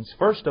decisions.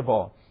 First of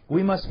all,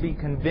 we must be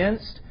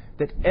convinced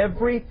that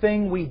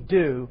everything we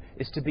do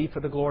is to be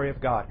for the glory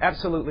of God.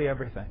 Absolutely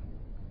everything.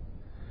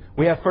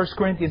 We have 1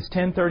 Corinthians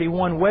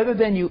 10:31. Whether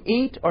then you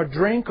eat or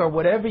drink or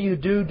whatever you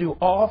do, do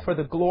all for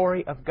the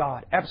glory of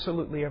God.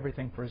 Absolutely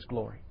everything for His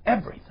glory.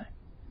 Everything.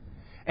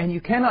 And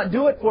you cannot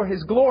do it for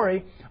His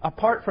glory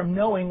apart from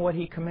knowing what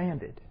He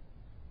commanded.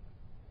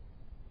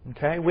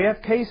 Okay? We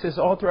have cases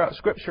all throughout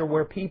Scripture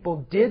where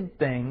people did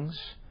things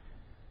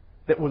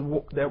that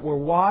were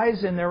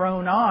wise in their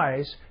own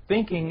eyes,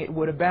 thinking it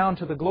would abound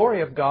to the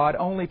glory of God,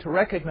 only to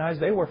recognize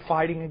they were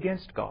fighting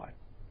against God.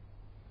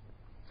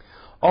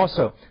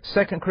 Also,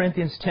 2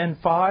 Corinthians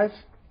 10:5,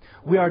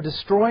 we are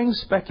destroying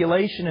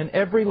speculation and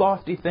every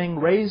lofty thing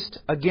raised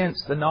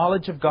against the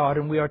knowledge of God,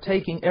 and we are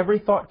taking every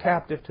thought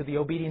captive to the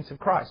obedience of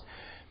Christ.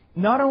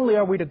 Not only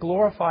are we to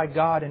glorify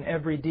God in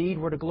every deed,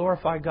 we're to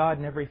glorify God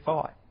in every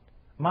thought.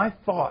 My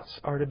thoughts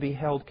are to be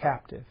held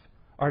captive,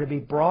 are to be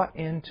brought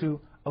into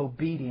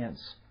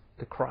obedience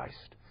to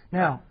Christ.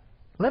 Now,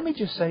 let me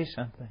just say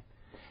something.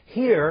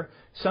 Here,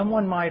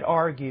 someone might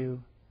argue,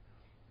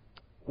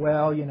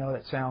 well,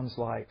 that sounds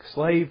like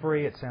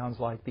slavery, it sounds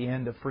like the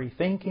end of free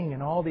thinking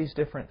and all these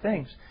different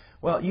things.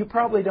 Well, you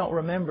probably don't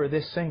remember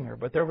this singer,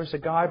 but there was a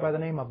guy by the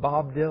name of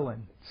Bob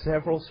Dylan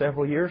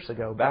several years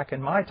ago, back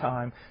in my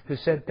time, who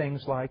said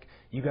things like,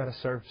 you got to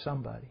serve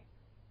somebody.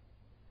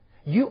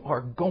 You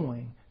are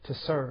going to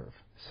serve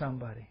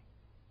somebody.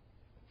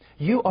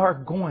 You are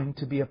going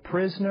to be a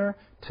prisoner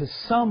to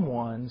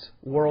someone's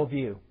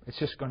worldview. It's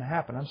just going to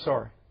happen. I'm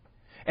sorry.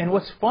 And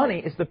what's funny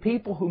is the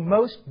people who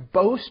most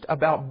boast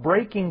about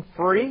breaking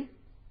free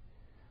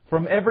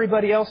from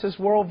everybody else's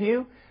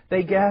worldview,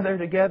 they gather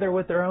together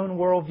with their own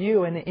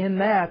worldview, and in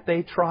that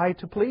they try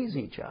to please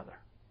each other.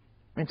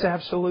 It's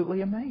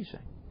absolutely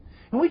amazing.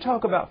 When we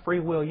talk about free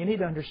will, you need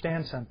to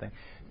understand something.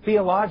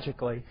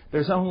 Theologically,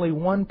 there's only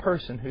one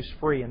person who's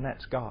free, and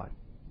that's God.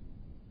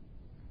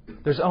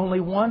 There's only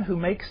one who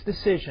makes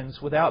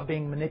decisions without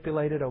being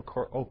manipulated or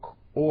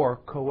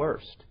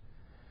coerced.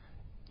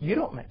 You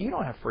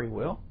don't have free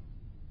will.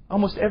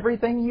 Almost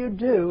everything you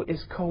do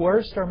is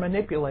coerced or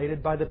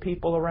manipulated by the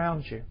people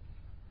around you,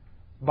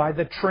 by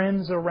the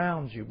trends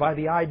around you, by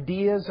the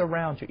ideas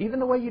around you.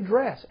 Even the way you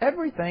dress.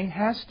 Everything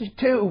has to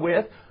do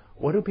with,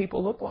 what do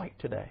people look like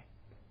today?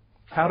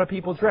 How do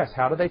people dress?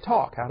 How do they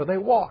talk? How do they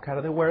walk? How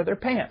do they wear their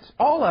pants?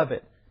 All of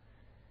it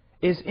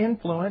is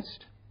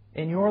influenced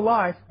in your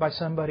life by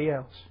somebody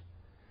else.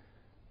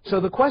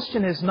 So the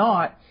question is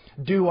not,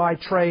 do I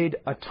trade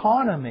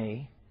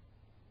autonomy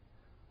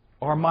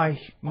or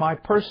my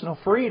personal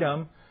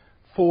freedom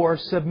for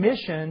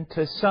submission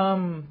to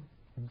some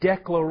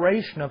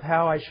declaration of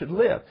how I should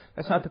live?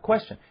 That's not the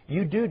question.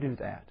 You do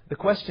that. The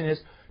question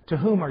is, to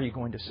whom are you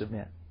going to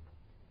submit?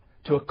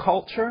 To a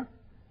culture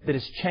that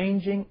is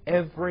changing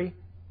every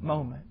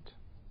moment,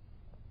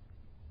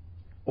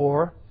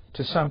 or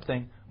to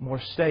something more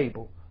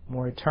stable,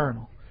 more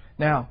eternal?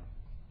 Now,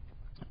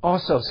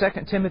 also,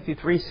 2 Timothy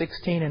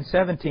 3:16 and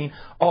 17,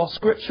 all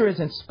Scripture is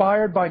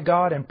inspired by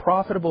God and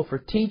profitable for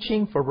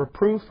teaching, for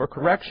reproof, for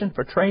correction,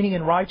 for training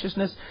in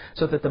righteousness,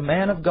 so that the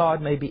man of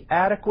God may be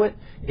adequate,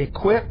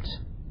 equipped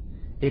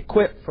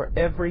for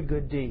every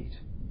good deed.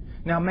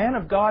 Now, man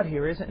of God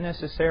here isn't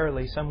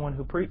necessarily someone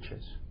who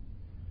preaches.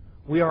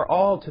 We are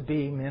all to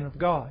be men of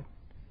God.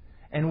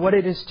 And what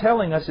it is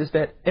telling us is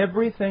that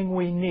everything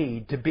we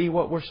need to be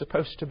what we're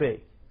supposed to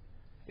be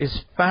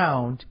is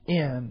found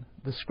in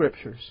the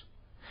Scriptures.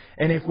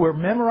 And if we're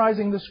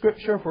memorizing the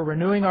Scripture, if we're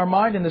renewing our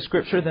mind in the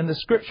Scripture, then the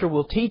Scripture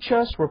will teach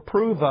us,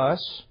 reprove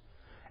us,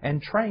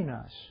 and train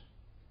us,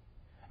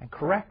 and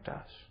correct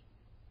us.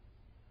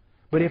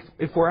 But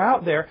if we're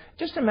out there,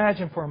 just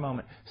imagine for a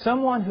moment,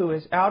 someone who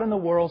is out in the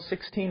world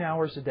 16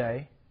 hours a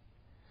day,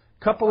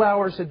 couple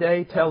hours a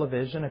day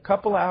television, a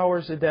couple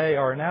hours a day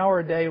or an hour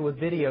a day with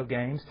video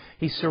games.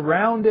 He's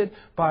surrounded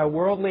by a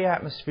worldly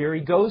atmosphere.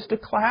 He goes to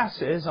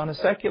classes on a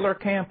secular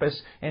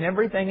campus and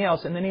everything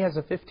else, and then he has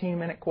a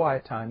 15-minute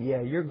quiet time.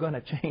 Yeah, you're going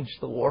to change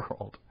the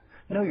world.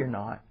 No, you're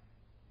not.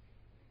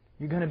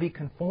 You're going to be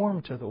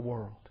conformed to the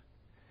world.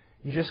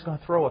 You're just going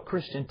to throw a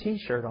Christian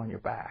t-shirt on your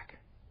back.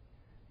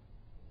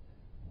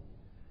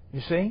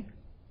 You see?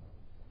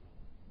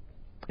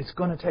 It's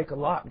going to take a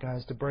lot,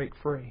 guys, to break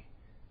free.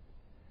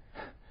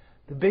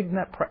 The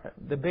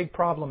big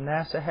problem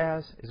NASA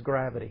has is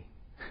gravity.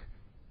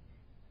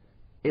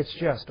 It's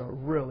just a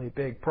really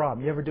big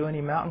problem. You ever do any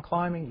mountain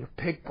climbing? Your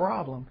big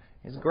problem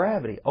is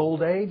gravity.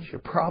 Old age, your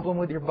problem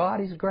with your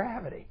body is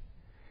gravity.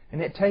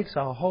 And it takes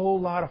a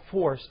whole lot of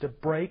force to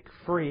break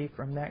free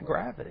from that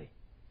gravity.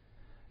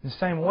 In the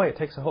same way, it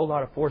takes a whole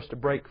lot of force to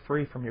break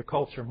free from your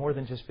culture, more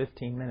than just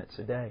 15 minutes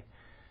a day.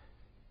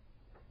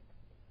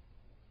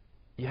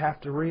 You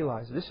have to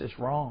realize this is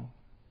wrong.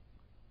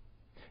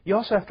 You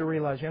also have to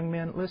realize, young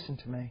men, listen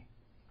to me.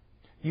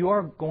 You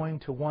are going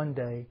to one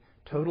day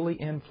totally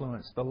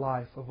influence the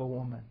life of a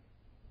woman,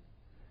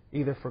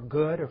 either for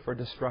good or for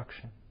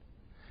destruction.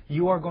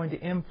 You are going to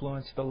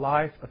influence the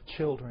life of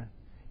children,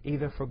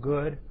 either for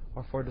good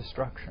or for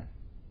destruction.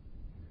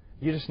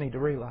 You just need to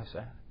realize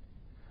that.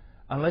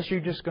 Unless you're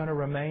just going to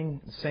remain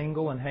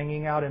single and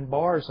hanging out in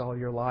bars all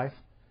your life,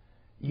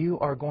 you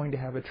are going to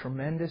have a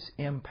tremendous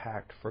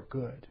impact for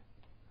good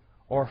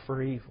or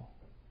for evil.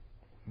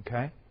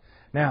 Okay?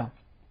 Now,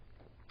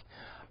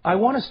 I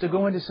want us to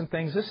go into some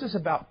things. This is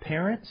about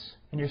parents,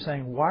 and you're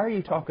saying, why are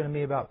you talking to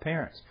me about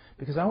parents?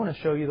 Because I want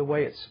to show you the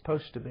way it's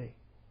supposed to be.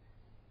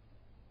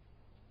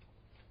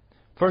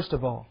 First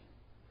of all,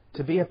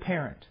 to be a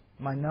parent,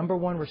 my number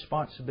one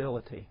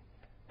responsibility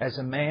as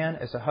a man,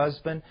 as a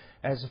husband,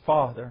 as a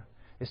father,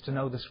 is to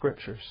know the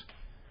Scriptures.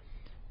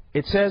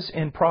 It says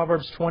in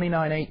Proverbs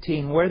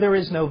 29:18, where there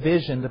is no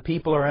vision, the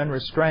people are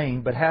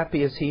unrestrained, but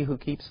happy is he who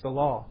keeps the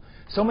law.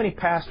 So many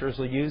pastors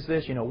will use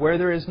this, where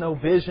there is no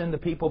vision, the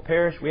people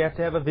perish. We have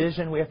to have a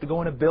vision. We have to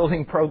go in a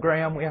building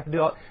program. We have to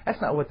do all. That's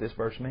not what this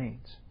verse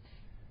means.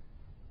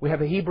 We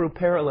have a Hebrew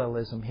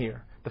parallelism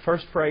here. The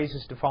first phrase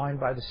is defined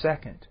by the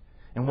second.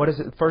 And what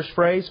is it? The first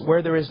phrase,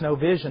 where there is no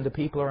vision, the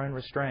people are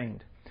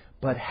unrestrained.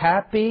 But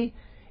happy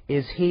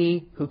is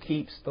he who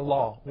keeps the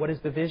law. What is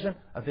the vision?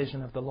 A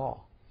vision of the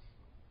law.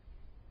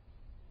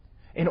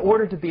 In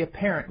order to be a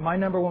parent, my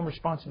number one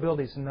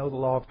responsibility is to know the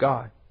law of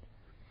God.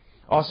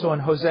 Also in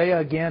Hosea,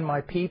 again,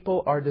 my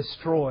people are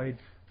destroyed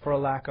for a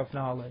lack of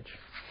knowledge.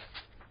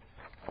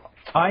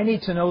 I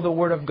need to know the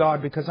Word of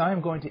God because I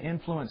am going to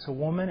influence a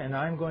woman and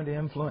I am going to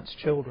influence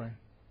children.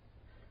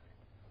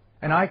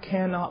 And I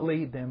cannot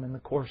lead them in the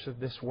course of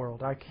this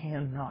world. I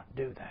cannot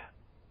do that.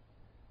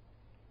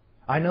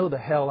 I know the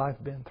hell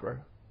I've been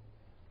through.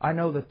 I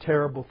know the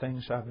terrible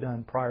things I've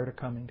done prior to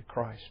coming to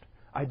Christ.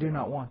 I do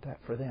not want that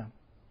for them.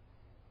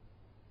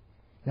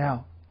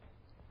 Now,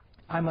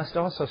 I must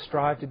also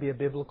strive to be a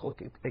biblical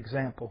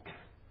example.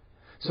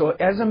 So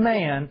as a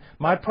man,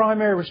 my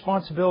primary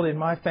responsibility in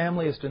my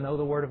family is to know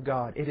the Word of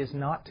God. It is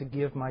not to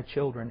give my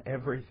children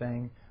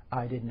everything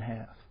I didn't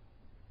have.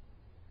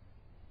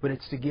 But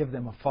it's to give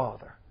them a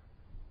father.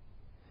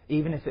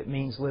 Even if it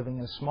means living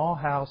in a small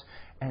house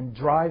and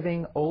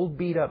driving old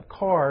beat-up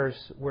cars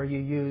where you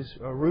use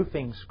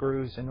roofing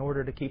screws in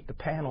order to keep the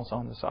panels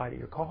on the side of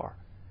your car,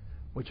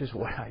 which is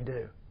what I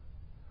do.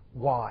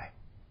 Why?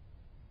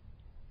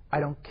 I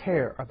don't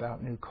care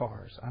about new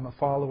cars. I'm a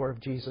follower of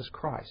Jesus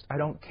Christ. I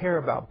don't care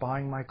about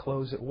buying my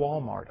clothes at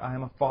Walmart. I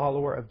am a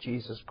follower of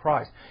Jesus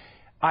Christ.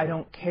 I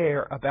don't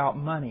care about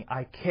money.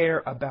 I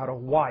care about a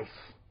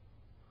wife,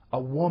 a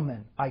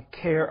woman. I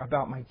care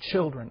about my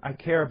children. I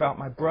care about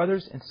my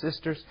brothers and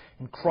sisters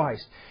in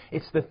Christ.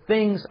 It's the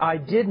things I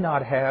did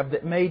not have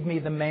that made me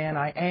the man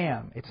I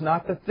am. It's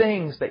not the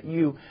things that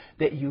you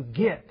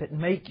get that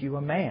make you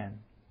a man.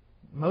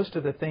 Most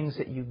of the things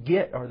that you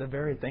get are the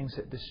very things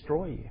that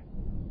destroy you.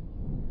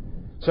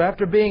 So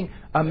after being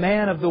a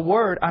man of the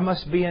Word, I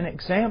must be an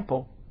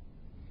example.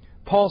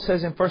 Paul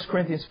says in 1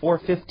 Corinthians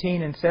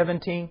 4:15 and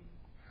 17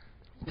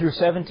 through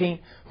 17,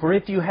 for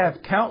if you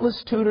have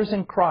countless tutors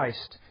in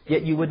Christ,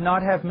 yet you would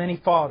not have many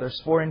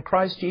fathers. For in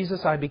Christ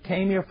Jesus I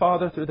became your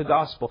father through the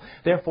gospel.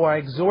 Therefore I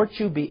exhort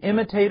you, be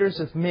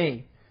imitators of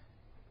me.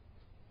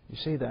 You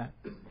see that?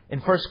 In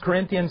 1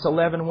 Corinthians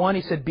 11:1,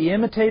 he said, be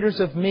imitators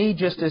of me,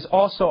 just as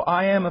also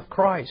I am of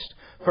Christ.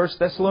 1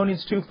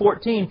 Thessalonians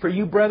 2:14, for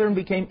you, brethren,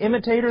 became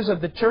imitators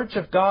of the church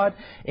of God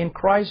in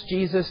Christ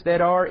Jesus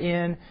that are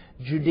in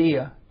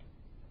Judea.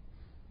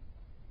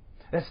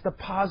 That's the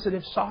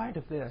positive side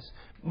of this.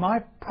 My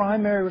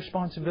primary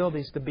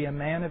responsibility is to be a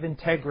man of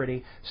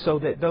integrity so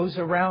that those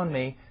around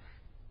me,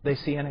 they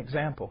see an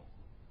example.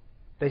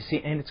 They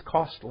see, and it's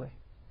costly.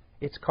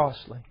 It's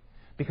costly.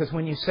 Because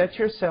when you set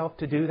yourself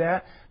to do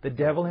that, the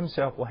devil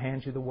himself will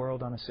hand you the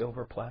world on a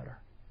silver platter.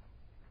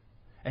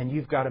 And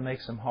you've got to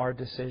make some hard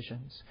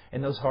decisions.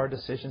 And those hard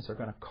decisions are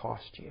going to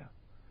cost you.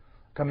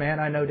 Like a man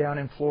I know down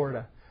in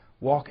Florida,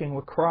 walking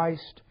with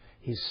Christ.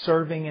 He's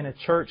serving in a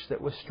church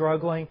that was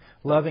struggling,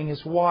 loving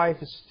his wife,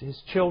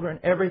 his children,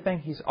 everything.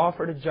 He's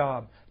offered a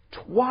job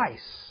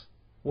twice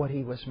what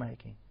he was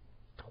making.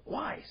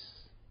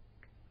 Twice.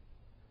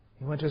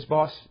 He went to his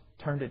boss,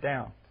 turned it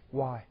down.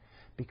 Why?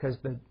 Because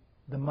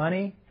the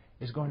money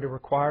is going to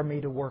require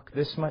me to work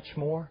this much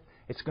more.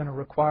 It's going to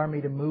require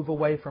me to move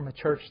away from a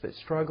church that's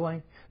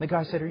struggling. The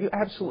guy said, "Are you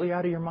absolutely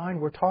out of your mind?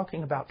 We're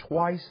talking about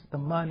twice the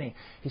money."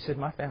 He said,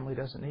 "My family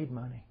doesn't need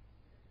money.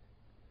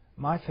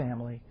 My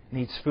family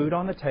needs food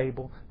on the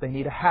table. They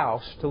need a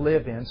house to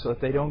live in so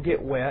that they don't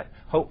get wet,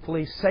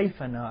 hopefully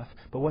safe enough.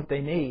 But what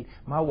they need,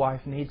 my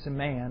wife needs a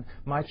man.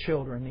 My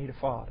children need a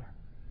father.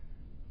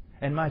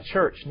 And my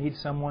church needs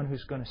someone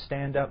who's going to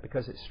stand up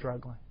because it's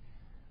struggling."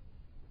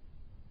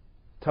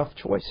 Tough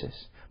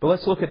choices. But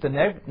let's look at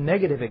the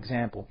negative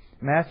example.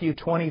 Matthew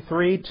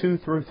 23, 2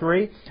 through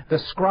 3. "The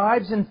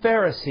scribes and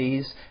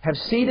Pharisees have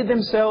seated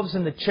themselves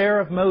in the chair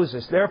of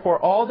Moses. Therefore,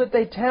 all that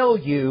they tell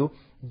you,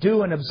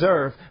 do and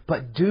observe,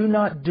 but do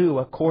not do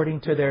according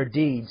to their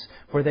deeds,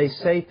 for they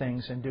say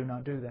things and do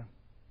not do them."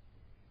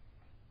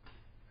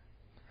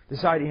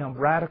 This idea of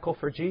radical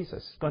for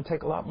Jesus. It's going to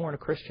take a lot more than a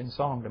Christian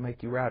song to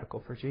make you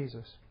radical for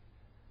Jesus.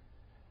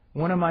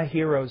 One of my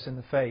heroes in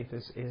the faith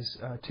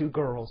is two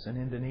girls in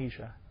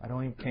Indonesia. I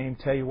can't even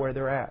tell you where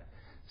they're at.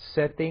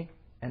 Seti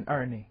and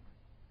Ernie.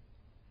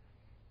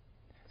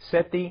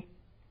 Seti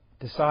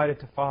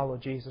decided to follow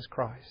Jesus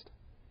Christ.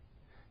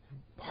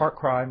 Heart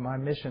cry, my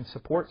mission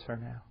supports her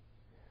now.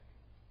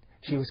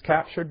 She was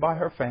captured by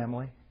her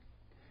family.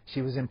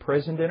 She was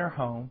imprisoned in her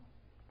home.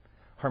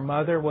 Her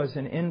mother was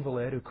an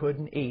invalid who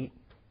couldn't eat.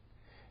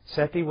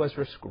 Seti was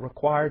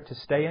required to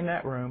stay in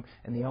that room,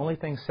 and the only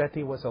thing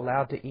Seti was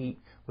allowed to eat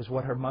was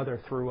what her mother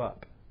threw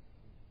up.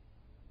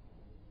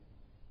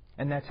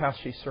 And that's how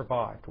she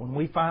survived. When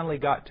we finally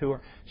got to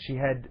her, she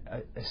had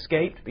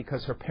escaped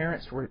because her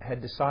parents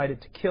had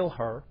decided to kill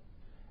her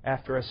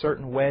after a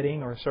certain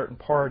wedding or a certain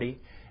party,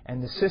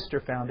 and the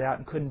sister found out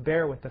and couldn't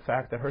bear with the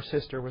fact that her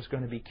sister was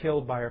going to be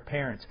killed by her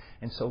parents,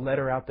 and so let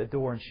her out the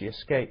door and she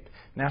escaped.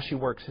 Now she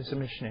works as a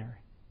missionary.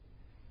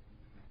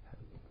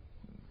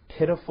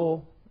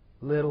 Pitiful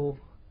little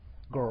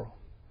girl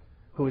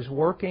who is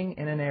working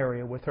in an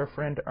area with her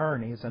friend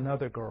Ernie, is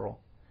another girl.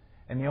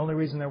 And the only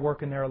reason they're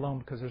working there alone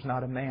because there's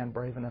not a man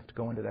brave enough to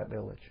go into that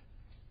village.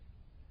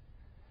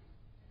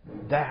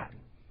 That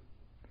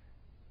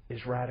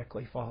is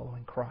radically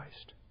following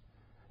Christ.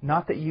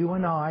 Not that you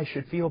and I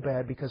should feel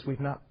bad because we've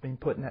not been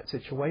put in that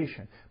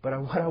situation. But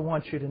what I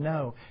want you to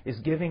know is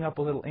giving up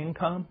a little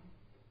income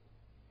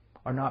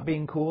or not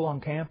being cool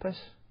on campus,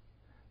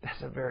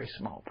 that's a very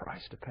small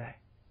price to pay.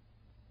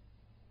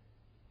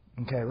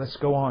 Okay, let's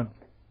go on.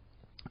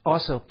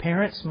 Also,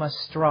 parents must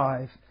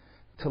strive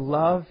to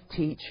love,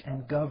 teach,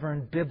 and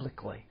govern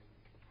biblically.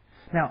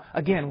 Now,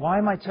 again, why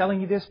am I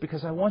telling you this?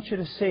 Because I want you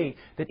to see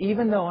that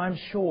even though I'm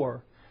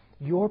sure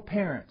your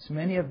parents,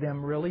 many of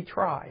them really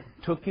tried,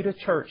 took you to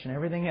church and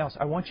everything else,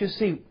 I want you to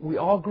see we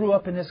all grew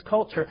up in this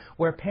culture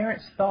where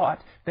parents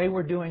thought they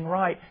were doing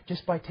right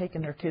just by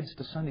taking their kids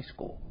to Sunday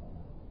school.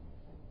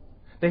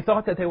 They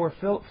thought that they were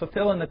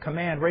fulfilling the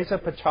command, raise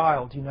up a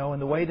child, in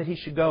the way that he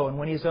should go, and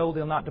when he's old,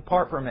 he'll not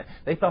depart from it.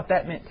 They thought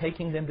that meant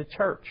taking them to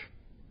church.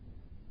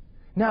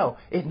 No,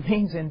 it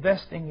means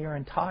investing your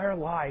entire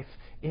life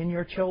in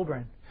your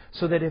children,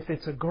 so that if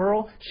it's a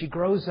girl, she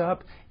grows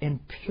up in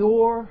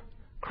pure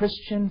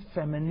Christian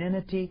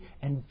femininity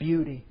and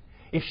beauty.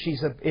 If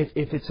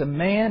it's a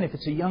man, if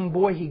it's a young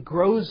boy, he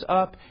grows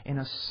up in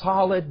a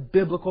solid,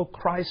 biblical,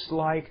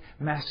 Christ-like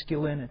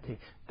masculinity.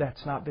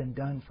 That's not been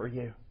done for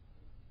you.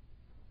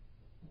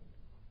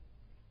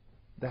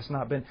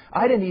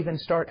 I didn't even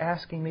start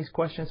asking these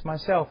questions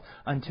myself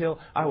until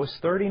I was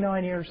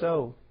 39 years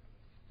old.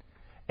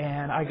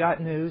 And I got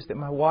news that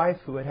my wife,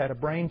 who had had a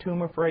brain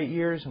tumor for 8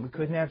 years and we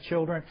couldn't have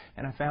children,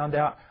 and I found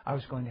out I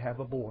was going to have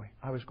a boy.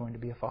 I was going to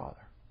be a father.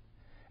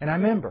 And I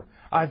remember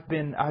I've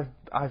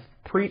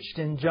preached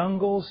in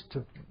jungles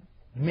to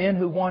men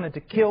who wanted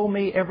to kill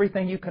me,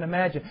 everything you can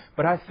imagine.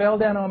 But I fell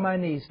down on my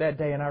knees that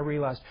day and I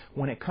realized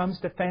when it comes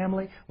to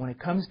family, when it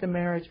comes to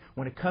marriage,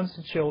 when it comes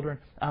to children,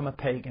 I'm a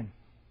pagan.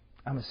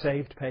 I'm a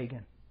saved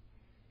pagan.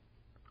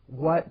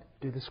 What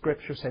do the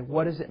Scriptures say?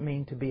 What does it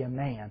mean to be a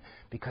man?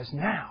 Because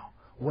now,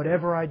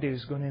 whatever I do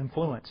is going to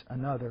influence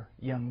another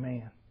young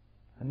man,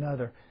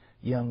 another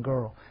young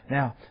girl.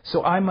 Now,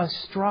 so I must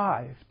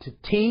strive to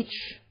teach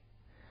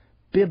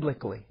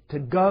biblically, to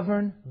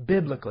govern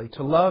biblically,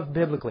 to love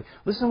biblically.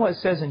 Listen to what it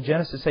says in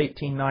Genesis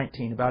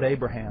 18:19 about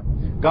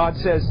Abraham. God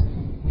says,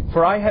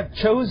 "For I have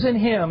chosen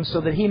him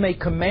so that he may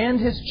command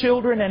his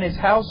children and his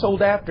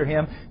household after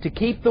him to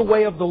keep the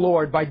way of the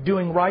Lord by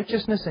doing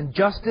righteousness and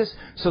justice,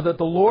 so that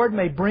the Lord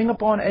may bring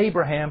upon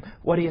Abraham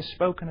what he has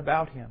spoken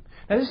about him."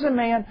 Now this is a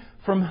man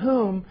from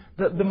whom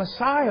the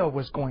Messiah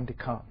was going to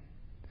come.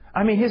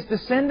 I mean, his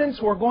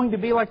descendants were going to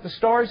be like the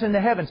stars in the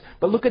heavens.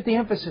 But look at the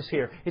emphasis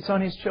here. It's on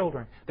his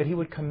children. That he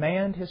would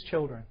command his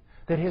children.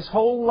 That his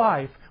whole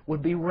life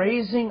would be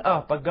raising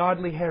up a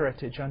godly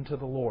heritage unto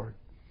the Lord.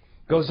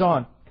 Goes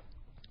on.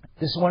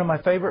 This is one of my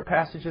favorite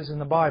passages in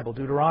the Bible,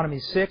 Deuteronomy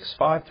 6,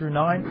 5 through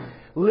 9.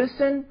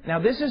 Listen, now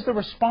this is the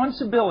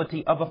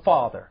responsibility of a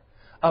father,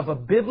 of a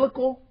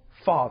biblical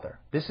father.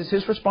 This is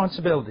his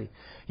responsibility.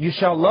 You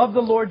shall love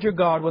the Lord your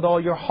God with all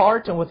your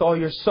heart and with all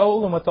your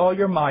soul and with all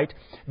your might.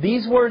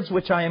 These words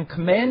which I am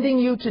commanding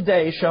you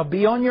today shall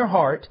be on your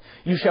heart.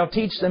 You shall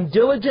teach them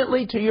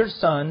diligently to your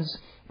sons,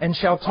 and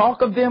shall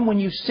talk of them when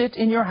you sit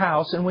in your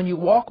house, and when you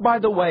walk by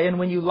the way, and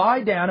when you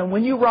lie down, and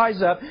when you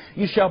rise up.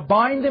 You shall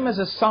bind them as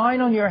a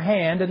sign on your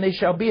hand, and they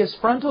shall be as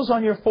frontals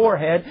on your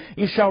forehead.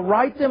 You shall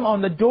write them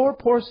on the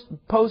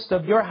doorpost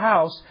of your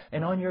house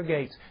and on your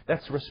gates.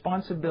 That's the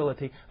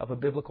responsibility of a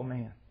biblical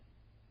man.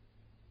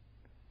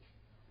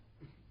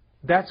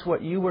 That's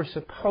what you were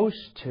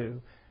supposed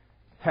to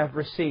have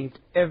received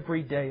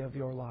every day of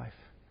your life.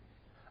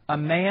 A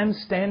man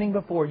standing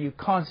before you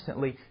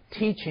constantly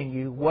teaching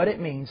you what it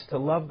means to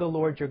love the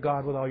Lord your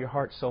God with all your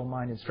heart, soul,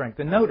 mind, and strength.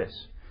 And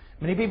notice,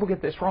 many people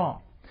get this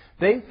wrong.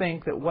 They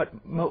think that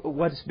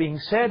what's being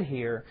said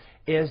here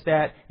is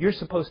that you're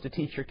supposed to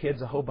teach your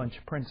kids a whole bunch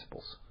of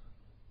principles.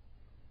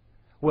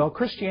 Well,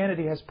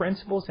 Christianity has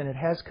principles and it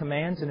has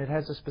commands and it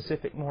has a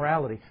specific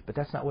morality, but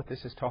that's not what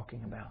this is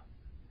talking about.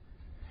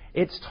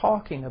 It's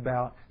talking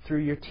about,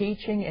 through your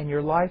teaching and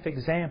your life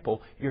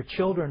example, your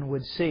children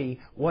would see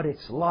what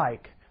it's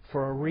like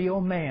for a real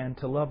man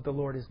to love the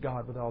Lord his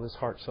God with all his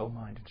heart, soul,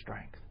 mind, and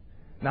strength.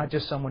 Not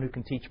just someone who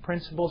can teach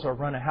principles or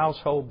run a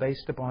household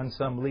based upon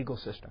some legal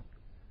system.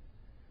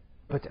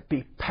 But to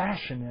be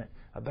passionate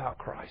about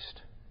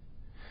Christ.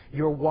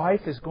 Your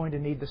wife is going to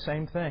need the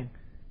same thing.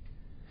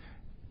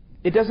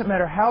 It doesn't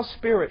matter how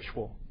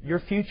spiritual your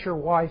future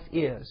wife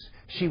is.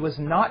 She was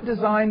not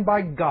designed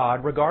by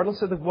God,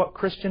 regardless of what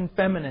Christian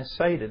feminists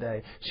say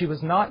today. She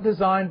was not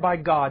designed by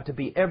God to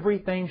be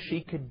everything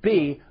she could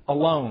be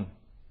alone.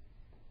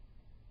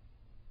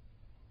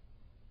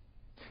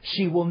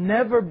 She will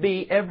never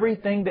be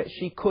everything that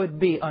she could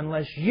be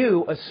unless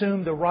you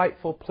assume the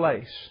rightful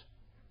place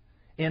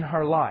in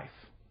her life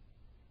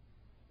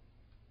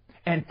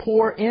and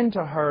pour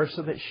into her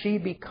so that she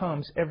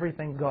becomes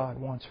everything God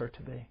wants her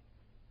to be.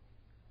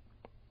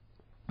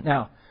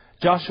 Now,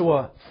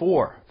 Joshua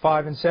 4,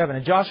 5 and 7.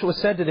 And Joshua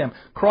said to them,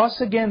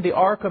 cross again the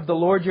ark of the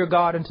Lord your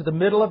God into the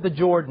middle of the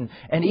Jordan,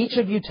 and each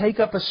of you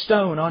take up a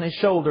stone on his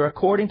shoulder,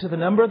 according to the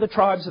number of the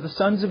tribes of the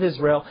sons of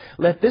Israel.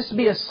 Let this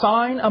be a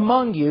sign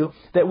among you,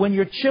 that when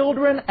your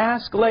children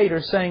ask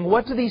later, saying,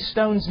 what do these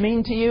stones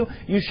mean to you?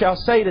 You shall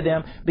say to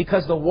them,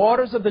 because the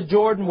waters of the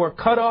Jordan were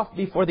cut off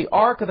before the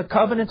ark of the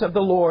covenant of the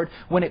Lord.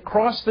 When it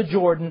crossed the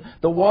Jordan,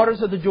 the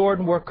waters of the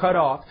Jordan were cut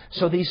off.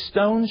 So these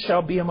stones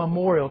shall be a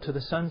memorial to the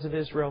sons of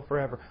Israel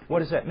forever. What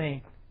does that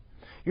mean?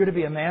 You're to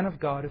be a man of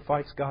God who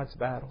fights God's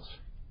battles.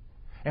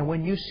 And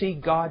when you see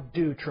God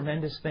do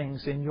tremendous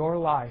things in your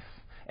life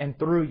and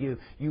through you,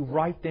 you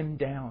write them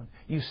down.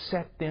 You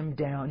set them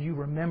down. You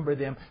remember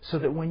them so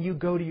that when you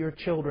go to your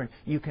children,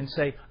 you can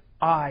say,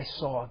 I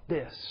saw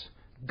this.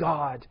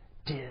 God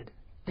did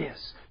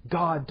this.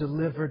 God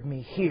delivered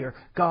me here.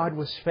 God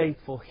was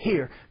faithful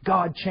here.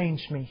 God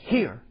changed me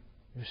here.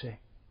 You see.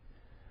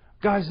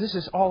 Guys, this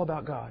is all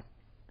about God.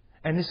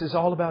 And this is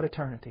all about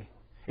eternity.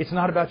 It's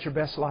not about your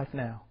best life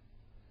now.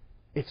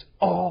 It's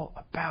all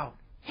about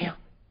Him.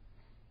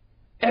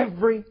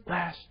 Every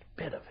last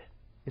bit of it.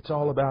 It's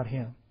all about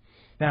Him.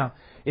 Now,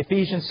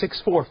 Ephesians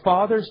 6:4.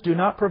 Fathers, do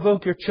not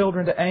provoke your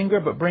children to anger,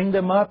 but bring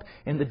them up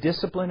in the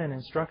discipline and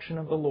instruction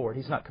of the Lord.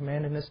 He's not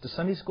commanding this to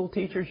Sunday school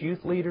teachers,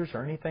 youth leaders,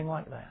 or anything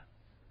like that.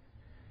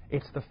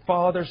 It's the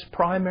father's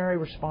primary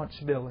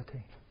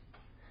responsibility.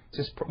 It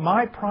says,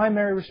 my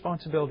primary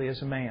responsibility as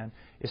a man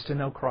is to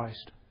know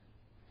Christ.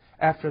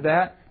 After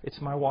that, it's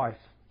my wife.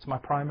 It's my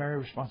primary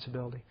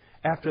responsibility.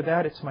 After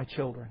that, it's my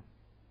children.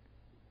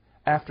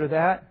 After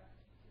that,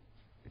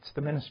 it's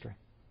the ministry.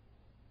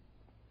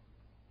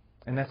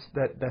 And that's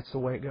the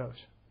way it goes.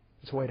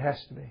 It's the way it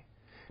has to be.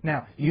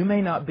 Now, you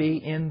may not be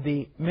in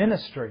the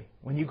ministry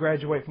when you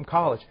graduate from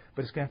college,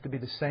 but it's going to have to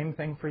be the same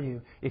thing for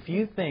you. If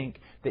you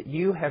think that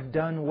you have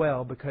done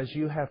well because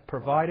you have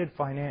provided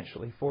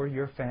financially for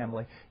your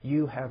family,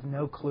 you have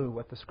no clue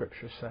what the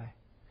Scriptures say.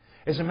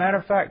 As a matter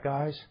of fact,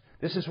 guys,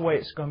 this is the way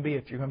it's going to be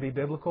if you're going to be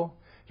biblical.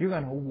 You're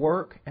going to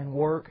work and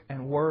work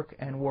and work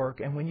and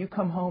work. And when you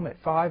come home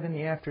at 5 in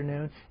the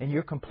afternoon and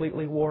you're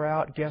completely wore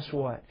out, guess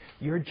what?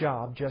 Your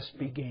job just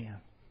began.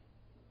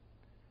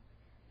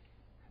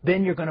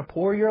 Then you're going to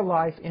pour your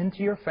life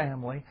into your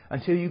family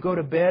until you go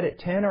to bed at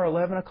 10 or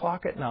 11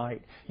 o'clock at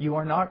night. You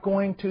are not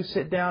going to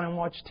sit down and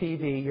watch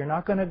TV. You're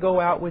not going to go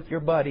out with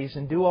your buddies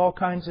and do all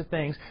kinds of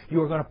things.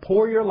 You are going to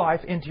pour your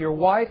life into your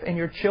wife and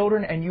your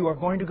children, and you are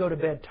going to go to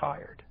bed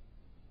tired.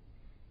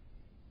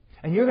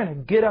 And you're going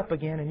to get up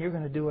again and you're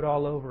going to do it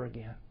all over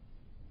again.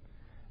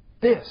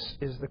 This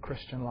is the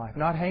Christian life.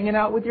 Not hanging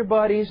out with your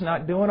buddies,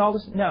 not doing all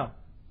this. No.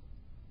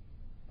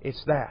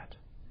 It's that.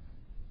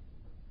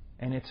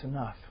 And it's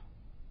enough.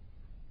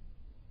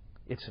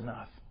 It's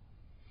enough.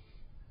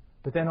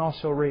 But then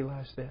also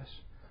realize this.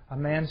 A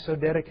man so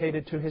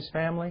dedicated to his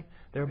family,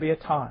 there'll be a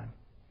time.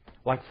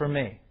 Like for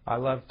me, I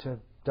love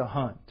to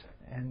hunt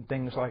and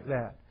things like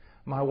that.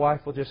 my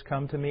wife will just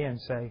come to me and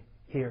say,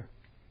 here's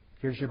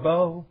your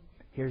bow,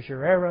 here's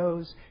your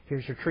arrows,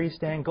 here's your tree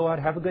stand, go out,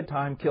 have a good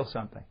time, kill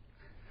something.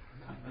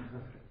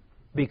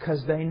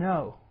 Because they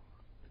know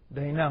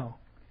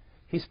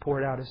He's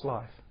poured out His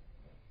life.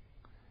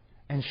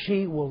 And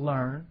she will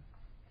learn,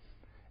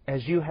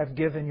 as you have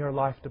given your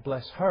life to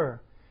bless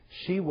her,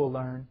 she will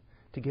learn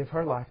to give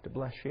her life to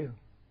bless you.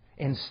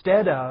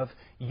 Instead of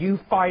you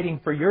fighting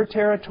for your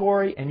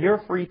territory and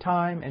your free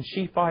time, and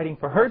she fighting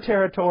for her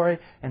territory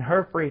and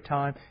her free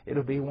time,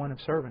 it'll be one of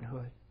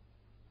servanthood,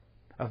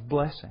 of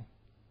blessing,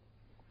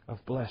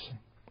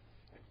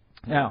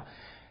 Now,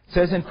 it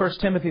says in 1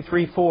 Timothy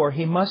 3:4,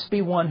 he must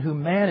be one who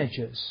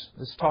manages,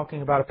 this is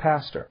talking about a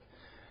pastor,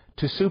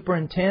 to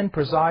superintend,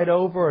 preside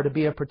over, or to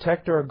be a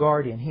protector or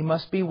guardian. He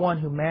must be one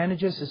who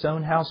manages his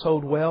own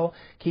household well,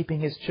 keeping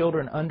his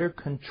children under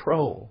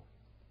control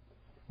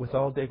with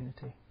all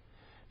dignity.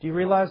 Do you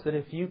realize that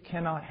if you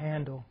cannot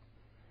handle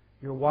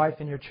your wife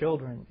and your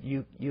children,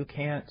 you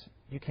can't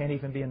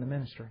even be in the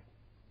ministry?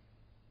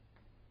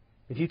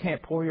 If you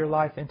can't pour your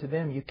life into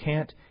them, you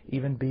can't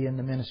even be in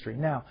the ministry.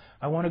 Now,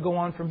 I want to go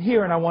on from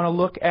here and I want to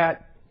look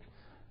at,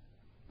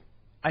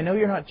 I know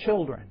you're not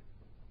children,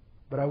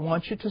 but I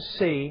want you to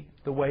see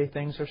the way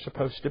things are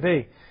supposed to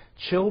be.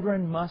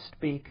 Children must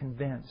be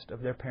convinced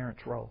of their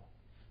parent's role.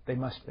 They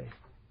must be.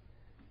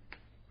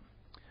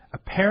 A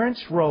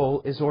parent's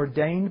role is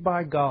ordained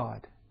by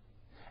God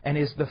and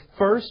is the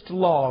first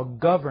law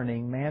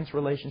governing man's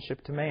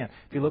relationship to man.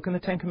 If you look in the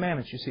Ten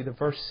Commandments, you see the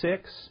verse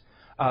 6,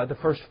 the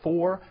first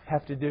 4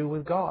 have to do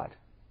with God.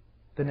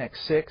 The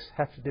next 6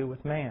 have to do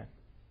with man.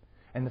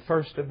 And the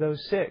first of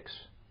those 6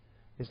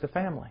 is the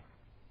family.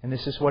 And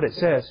this is what it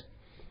says.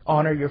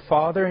 Honor your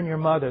father and your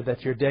mother,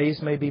 that your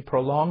days may be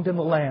prolonged in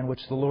the land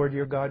which the Lord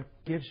your God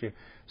gives you,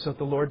 so that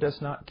the Lord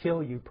does not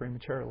kill you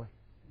prematurely.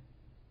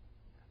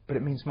 But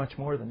it means much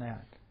more than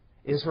that.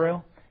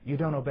 Israel, you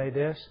don't obey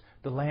this,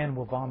 the land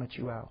will vomit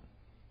you out.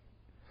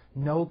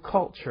 No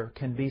culture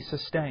can be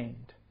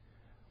sustained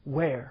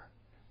where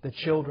the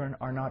children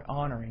are not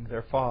honoring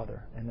their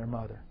father and their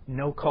mother.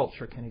 No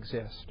culture can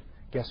exist.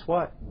 Guess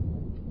what?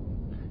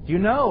 You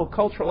know,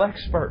 cultural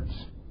experts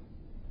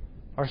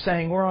are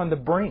saying we're on the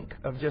brink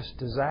of just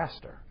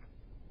disaster.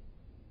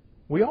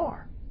 We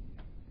are.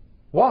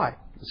 Why?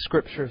 The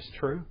Scripture is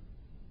true.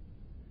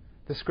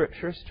 The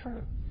Scripture is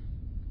true.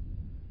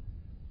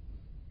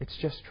 It's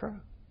just true.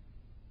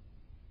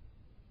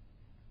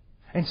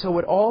 And so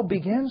it all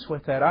begins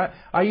with that.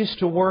 I used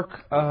to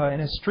work in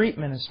a street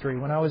ministry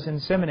when I was in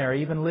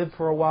seminary. Even lived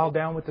for a while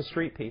down with the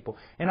street people.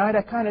 And I'd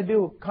kind of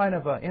do kind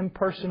of an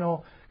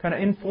impersonal, kind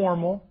of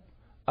informal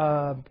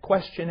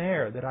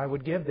questionnaire that I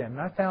would give them.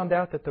 And I found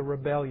out that the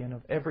rebellion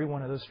of every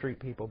one of those street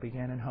people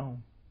began at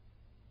home.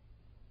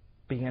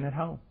 Began at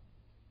home.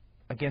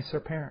 Against their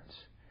parents.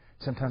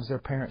 Sometimes their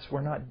parents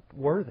were not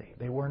worthy.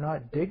 They were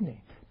not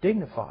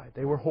dignified.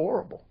 They were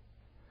horrible.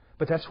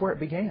 But that's where it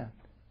began.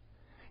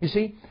 You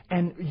see,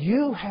 and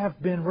you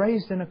have been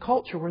raised in a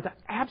culture where the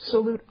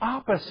absolute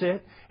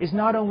opposite is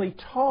not only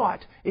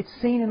taught, it's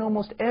seen in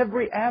almost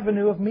every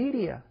avenue of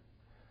media.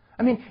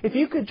 I mean, if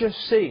you could just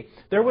see,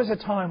 there was a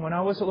time when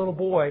I was a little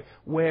boy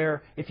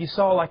where if you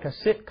saw like a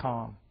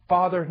sitcom,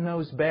 Father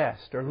Knows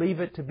Best or Leave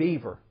It to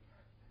Beaver,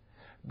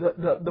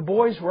 the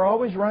boys were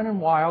always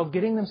running wild,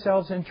 getting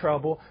themselves in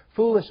trouble,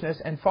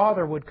 foolishness, and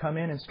Father would come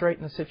in and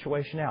straighten the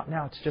situation out.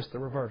 Now it's just the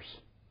reverse.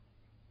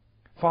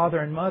 Father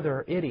and Mother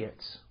are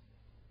idiots.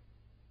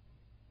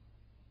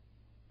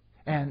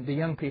 And the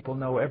young people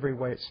know every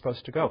way it's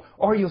supposed to go.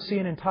 Or you'll see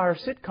an entire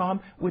sitcom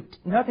with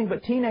nothing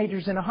but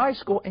teenagers in a high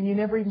school and you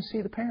never even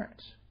see the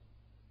parents.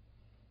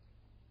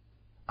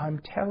 I'm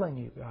telling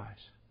you guys,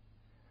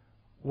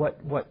 what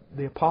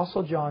the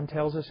Apostle John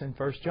tells us in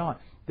 1 John,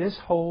 this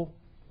whole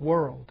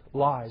world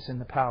lies in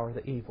the power of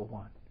the evil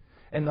one.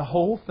 And the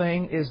whole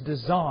thing is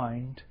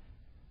designed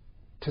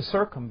to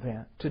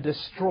circumvent, to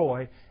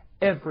destroy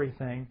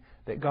everything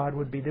that God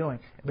would be doing.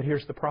 But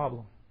here's the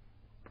problem.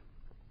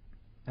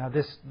 Now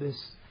this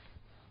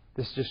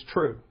is just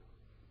true.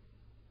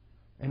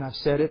 And I've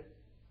said it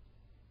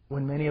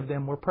when many of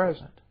them were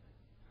present.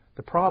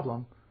 The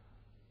problem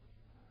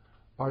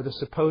are the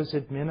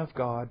supposed men of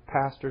God,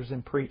 pastors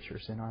and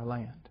preachers in our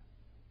land.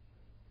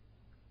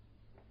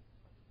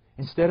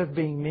 Instead of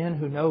being men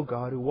who know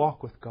God, who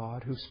walk with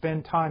God, who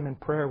spend time in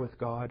prayer with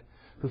God,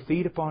 who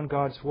feed upon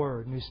God's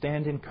Word, and who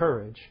stand in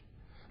courage,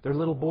 they're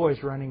little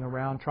boys running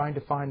around trying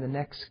to find the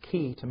next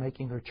key to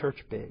making their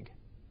church big.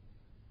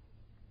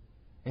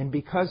 And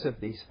because of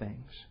these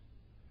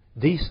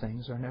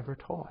things are never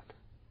taught.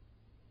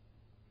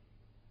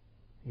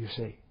 You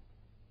see,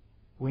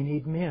 we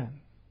need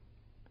men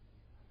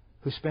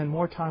who spend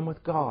more time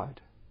with God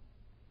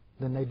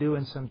than they do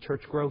in some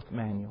church growth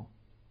manual.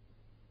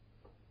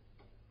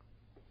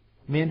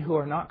 Men who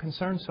are not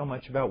concerned so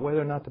much about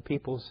whether or not the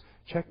people's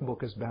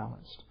checkbook is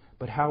balanced,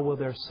 but how will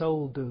their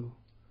soul do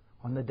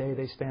on the day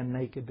they stand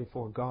naked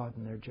before God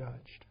and they're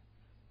judged.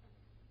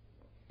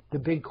 The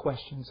big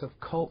questions of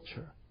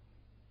culture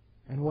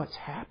and what's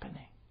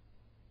happening.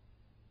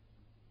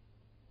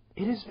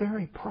 it is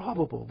very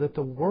probable that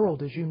the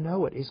world as you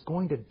know it is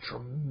going to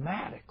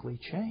dramatically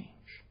change.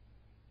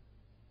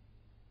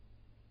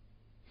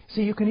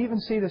 See, you can even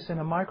see this in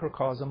a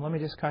microcosm. Let me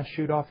just kind of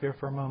shoot off here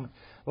for a moment.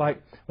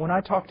 Like when I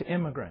talk to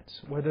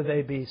immigrants, whether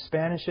they be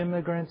Spanish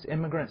immigrants,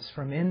 immigrants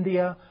from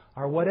India,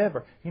 or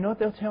whatever, you know what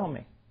they'll tell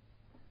me?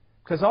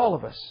 Because all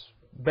of us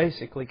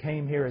basically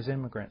came here as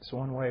immigrants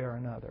one way or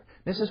another.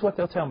 This is what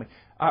they'll tell me.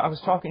 I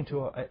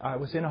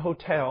was in a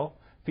hotel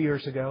a few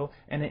years ago,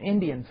 and an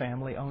Indian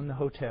family owned the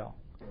hotel.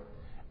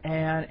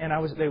 And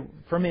they were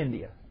from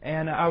India.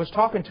 And I was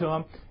talking to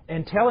them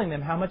and telling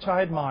them how much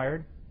I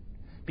admired,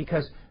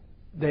 because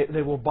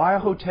they will buy a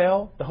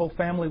hotel, the whole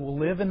family will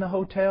live in the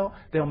hotel,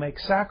 they'll make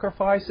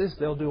sacrifices,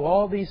 they'll do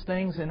all these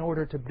things in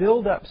order to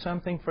build up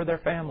something for their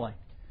family.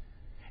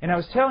 And I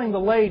was telling the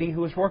lady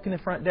who was working the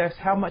front desk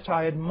how much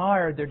I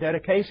admired their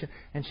dedication.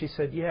 And she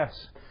said, yes,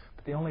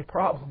 but the only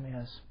problem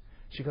is,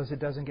 she goes, it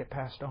doesn't get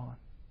passed on.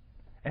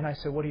 And I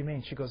said, what do you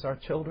mean? She goes, our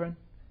children,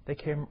 they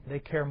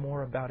care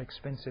more about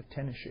expensive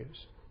tennis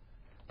shoes.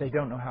 They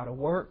don't know how to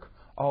work.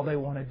 All they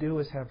want to do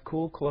is have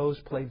cool clothes,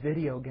 play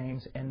video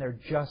games, and they're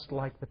just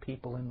like the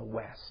people in the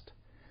West.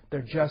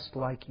 They're just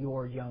like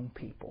your young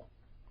people.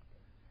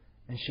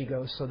 And she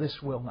goes, so this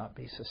will not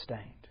be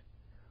sustained.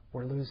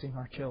 We're losing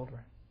our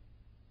children.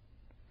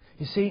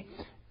 You see,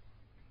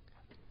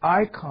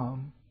 I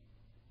come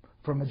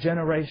from a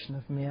generation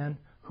of men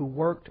who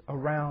worked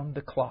around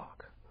the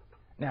clock.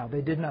 Now,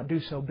 they did not do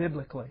so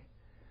biblically,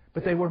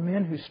 but they were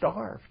men who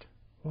starved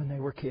when they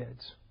were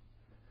kids.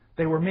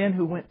 They were men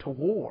who went to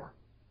war.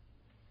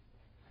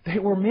 They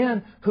were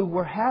men who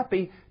were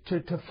happy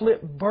to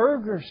flip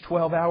burgers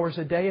 12 hours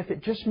a day if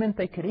it just meant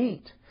they could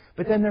eat.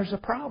 But then there's a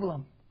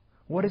problem.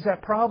 What is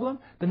that problem?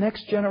 The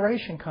next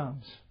generation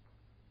comes.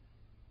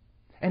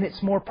 And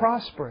it's more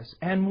prosperous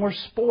and more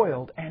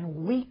spoiled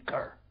and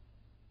weaker.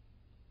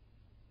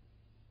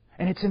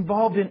 And it's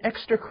involved in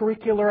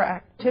extracurricular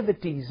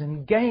activities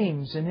and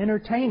games and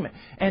entertainment.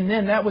 And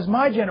then that was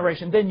my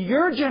generation. Then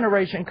your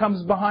generation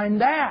comes behind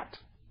that.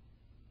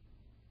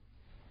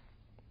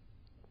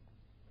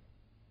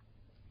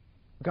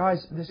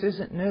 Guys, this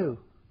isn't new.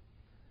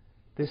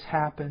 This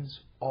happens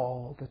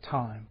all the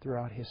time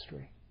throughout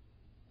history.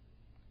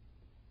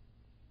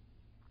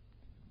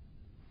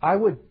 I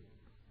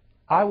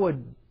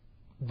would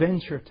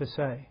venture to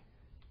say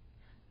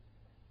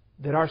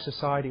that our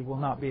society will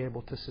not be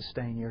able to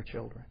sustain your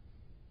children.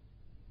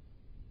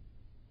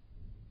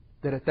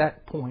 That at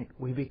that point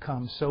we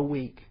become so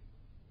weak,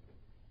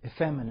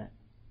 effeminate,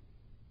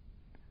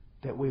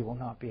 that we will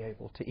not be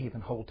able to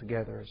even hold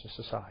together as a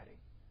society.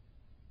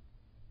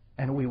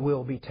 And we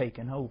will be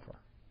taken over.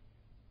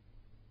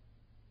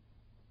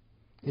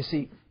 You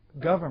see,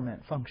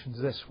 government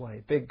functions this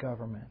way, big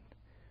government.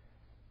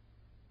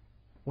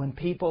 When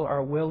people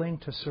are willing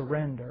to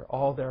surrender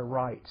all their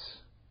rights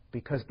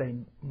because they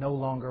no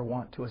longer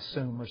want to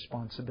assume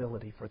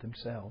responsibility for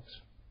themselves,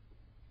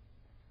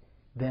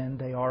 then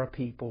they are a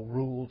people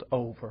ruled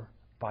over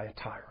by a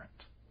tyrant.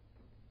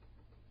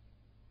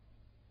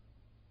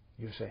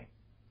 You see,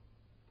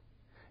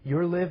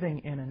 you're living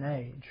in an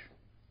age.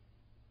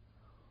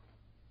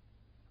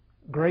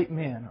 Great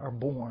men are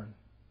born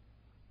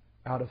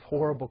out of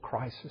horrible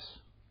crisis.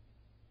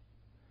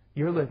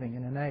 You're living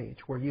in an age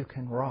where you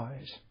can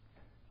rise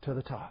to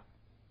the top.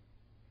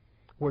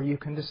 Where you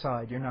can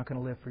decide you're not going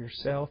to live for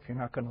yourself. You're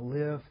not going to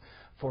live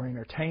for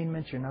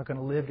entertainment. You're not going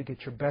to live to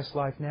get your best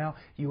life now.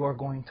 You are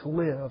going to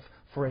live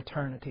for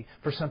eternity,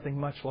 for something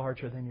much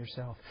larger than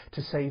yourself,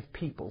 to save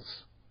peoples,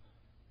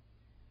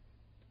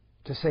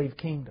 to save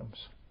kingdoms.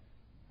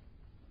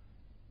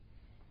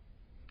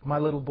 My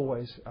little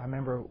boys, I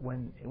remember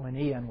when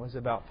Ian was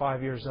about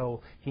 5 years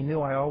old, he knew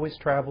I always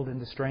traveled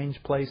into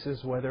strange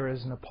places, whether it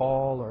was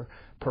Nepal or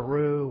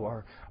Peru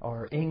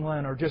or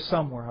England or just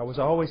somewhere. I was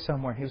always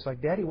somewhere. He was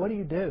like, Daddy, what do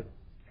you do?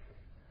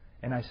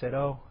 And I said,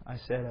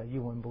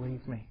 you wouldn't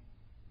believe me.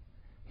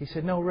 He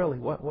said, no, really,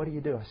 what do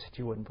you do? I said,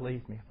 you wouldn't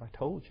believe me if I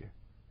told you.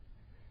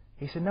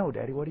 He said, no,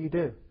 Daddy, what do you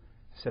do?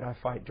 I said, I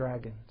fight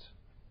dragons.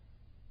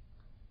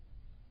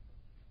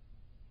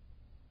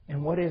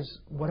 And what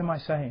am I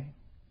saying?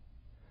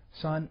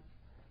 Son,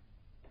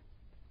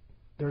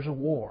 there's a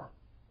war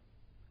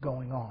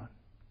going on.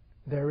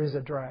 There is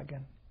a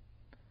dragon.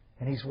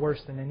 And he's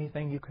worse than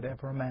anything you could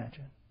ever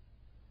imagine.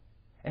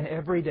 And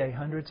every day,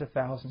 hundreds of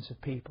thousands of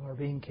people are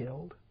being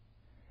killed.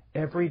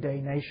 Every day,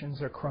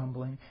 nations are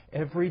crumbling.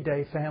 Every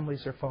day,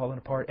 families are falling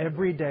apart.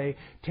 Every day,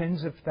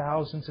 tens of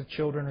thousands of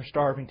children are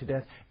starving to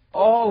death.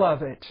 All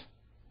of it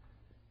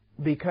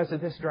because of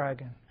this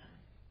dragon.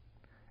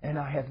 And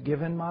I have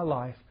given my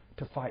life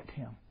to fight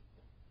him.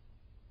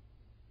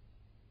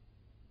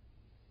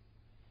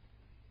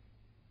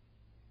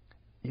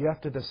 You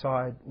have to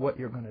decide what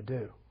you're going to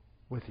do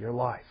with your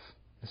life.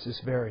 This is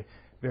very,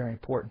 very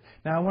important.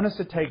 Now, I want us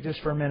to take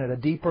just for a minute a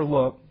deeper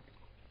look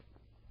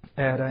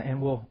at,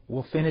 and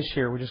we'll finish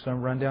here. We're just going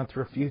to run down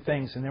through a few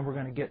things, and then we're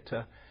going to get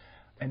to,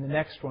 in the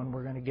next one,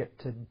 we're going to get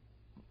to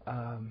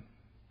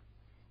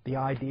the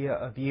idea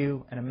of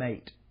you and a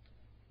mate.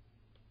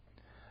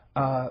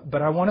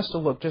 But I want us to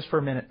look just for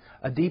a minute,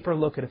 a deeper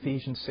look at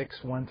Ephesians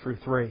 6, 1 through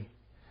 3.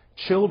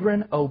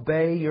 Children,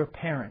 obey your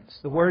parents.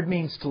 The word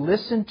means to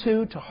listen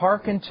to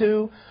hearken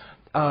to,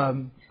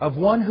 of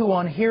one who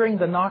on hearing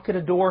the knock at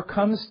a door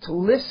comes to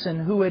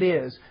listen who it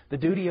is, the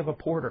duty of a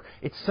porter.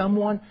 It's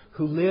someone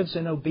who lives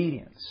in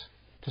obedience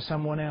to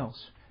someone else.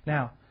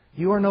 Now,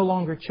 you are no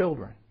longer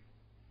children.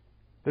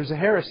 There's a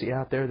heresy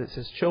out there that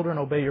says, children,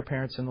 obey your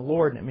parents in the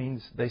Lord. And it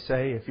means, they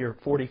say, if you're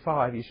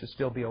 45, you should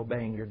still be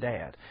obeying your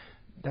dad.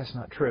 That's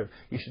not true.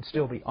 You should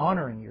still be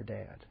honoring your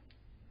dad.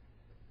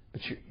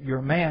 But you're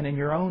a man in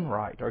your own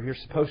right, or you're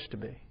supposed to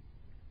be.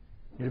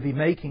 You're to be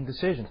making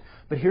decisions.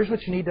 But here's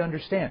what you need to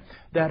understand.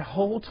 That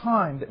whole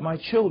time that my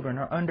children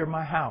are under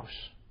my house,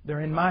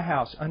 they're in my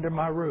house, under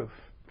my roof,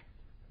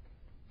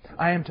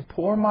 I am to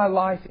pour my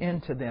life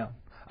into them.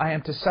 I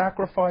am to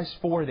sacrifice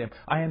for them.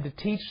 I am to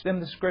teach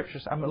them the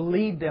Scriptures. I'm going to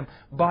lead them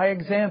by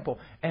example.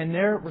 And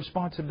their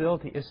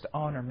responsibility is to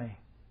honor me,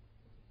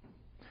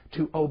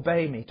 to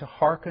obey me, to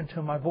hearken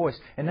to my voice.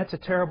 And that's a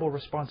terrible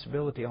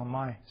responsibility on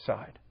my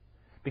side.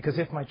 Because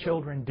if my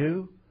children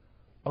do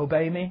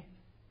obey me,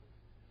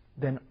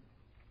 then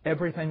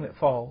everything that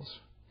falls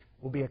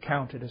will be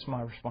accounted as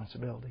my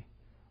responsibility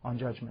on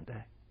Judgment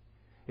Day.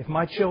 If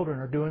my children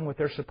are doing what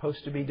they're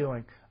supposed to be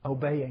doing,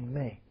 obeying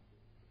me,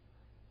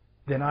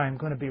 then I am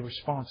going to be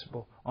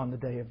responsible on the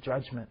day of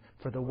judgment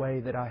for the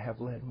way that I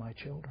have led my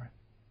children.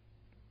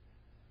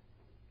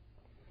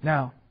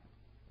 Now,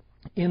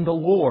 in the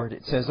Lord,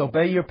 it says,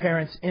 obey your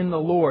parents in the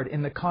Lord,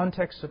 in the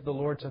context of the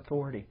Lord's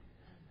authority.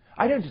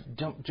 I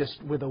don't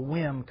just with a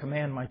whim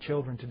command my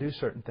children to do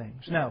certain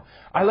things. No,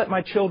 I let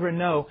my children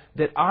know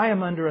that I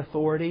am under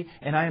authority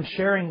and I am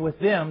sharing with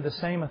them the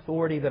same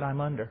authority that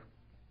I'm under.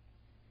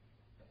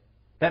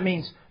 That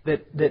means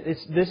that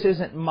this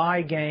isn't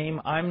my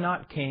game. I'm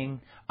not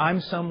king.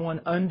 I'm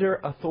someone under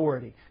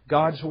authority,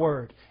 God's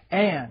Word.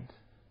 And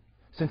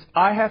since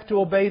I have to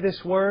obey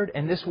this Word,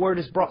 and this Word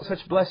has brought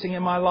such blessing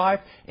in my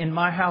life, in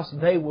my house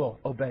they will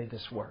obey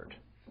this Word.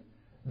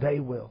 They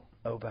will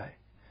obey.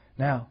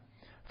 Now,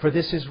 for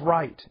this is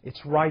right.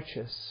 It's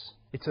righteous.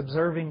 It's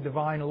observing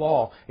divine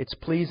law. It's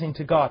pleasing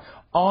to God.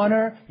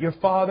 Honor your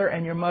father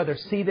and your mother.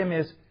 See them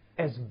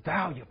as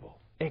valuable,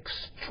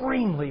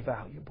 extremely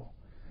valuable.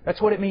 That's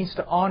what it means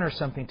to honor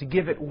something, to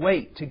give it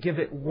weight, to give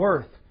it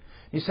worth.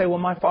 You say, well,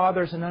 my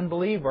father's an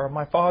unbeliever, or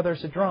my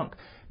father's a drunk.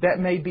 That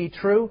may be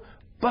true,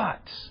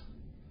 but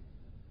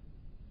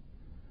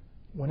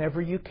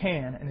whenever you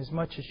can, and as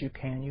much as you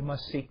can, you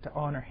must seek to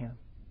honor him.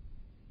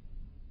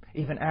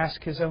 Even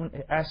ask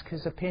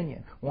his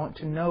opinion. Want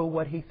to know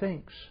what he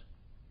thinks.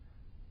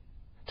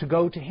 To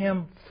go to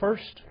him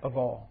first of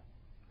all.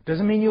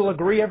 Doesn't mean you'll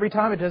agree every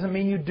time. It doesn't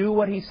mean you do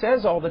what he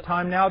says all the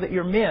time now that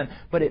you're men.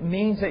 But it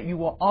means that you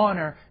will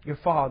honor your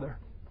father.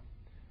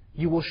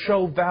 You will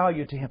show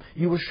value to him.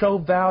 You will show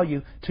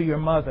value to your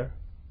mother.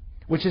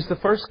 Which is the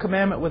first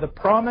commandment with a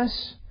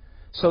promise,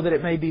 so that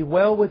it may be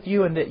well with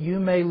you and that you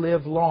may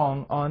live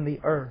long on the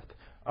earth.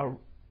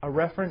 A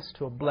reference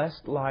to a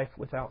blessed life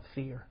without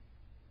fear.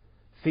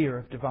 Fear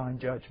of divine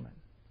judgment.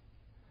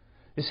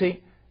 You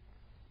see,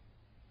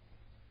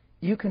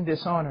 you can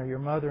dishonor your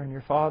mother and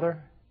your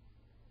father,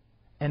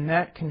 and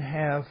that can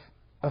have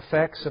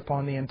effects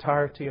upon the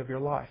entirety of your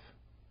life.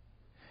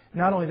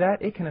 Not only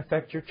that, it can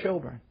affect your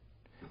children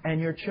and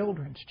your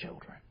children's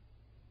children.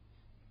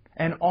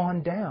 And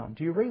on down.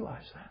 Do you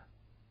realize that?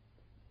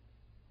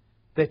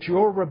 That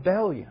your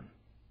rebellion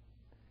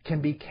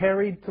can be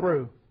carried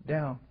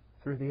down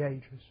through the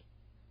ages.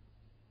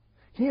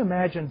 Can you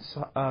imagine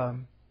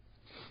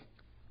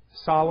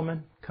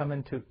Solomon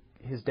coming to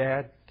his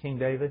dad, King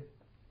David?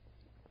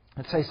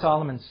 Let's say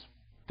Solomon's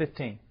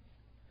 15.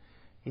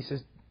 He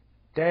says,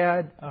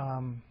 Dad,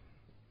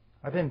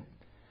 I've been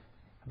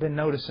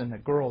noticing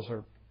that girls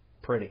are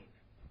pretty.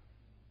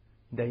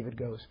 David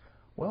goes,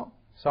 well,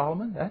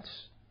 Solomon,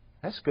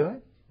 that's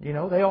good. You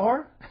know, they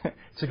are.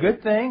 It's a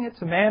good thing.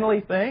 It's a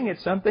manly thing.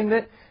 It's something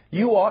that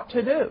you ought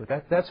to do.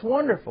 That's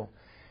wonderful.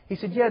 He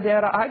said, yeah,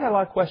 Dad, I got a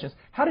lot of questions.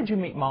 How did you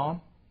meet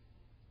Mom?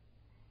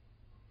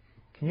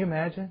 Can you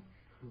imagine?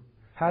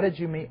 How did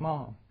you meet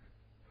Mom?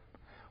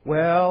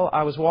 Well,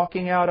 I was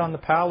walking out on the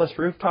palace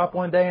rooftop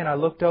one day and I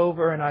looked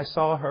over and I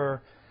saw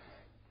her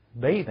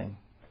bathing.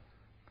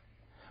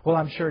 Well,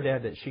 I'm sure,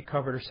 Dad, that she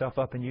covered herself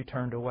up and you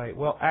turned away.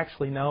 Well,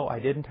 actually, no, I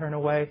didn't turn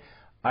away.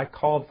 I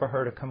called for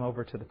her to come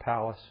over to the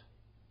palace.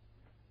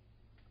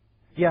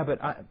 Yeah,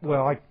 but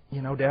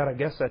Dad, I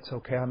guess that's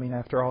okay. I mean,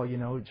 after all,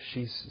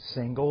 she's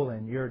single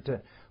and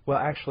well,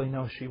 actually,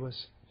 no, she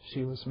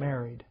was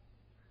married.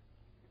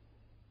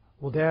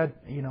 Well, Dad,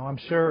 I'm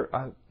sure,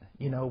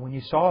 when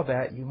you saw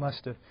that, you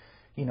must have,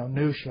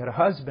 knew she had a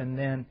husband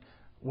then.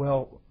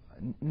 Well,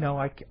 no,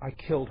 I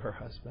killed her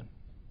husband.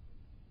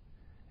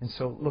 And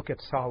so look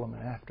at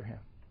Solomon after him.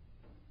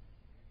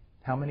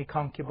 How many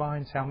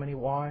concubines? How many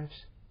wives?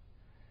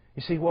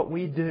 You see, what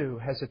we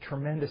do has a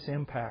tremendous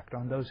impact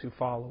on those who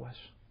follow us.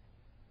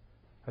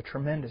 A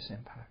tremendous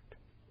impact.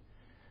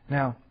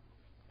 Now,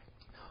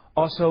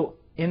 also,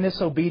 in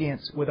this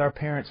obedience with our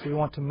parents, we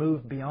want to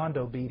move beyond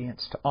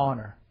obedience to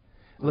honor.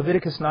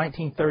 Leviticus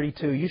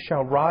 19:32, you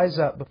shall rise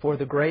up before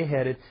the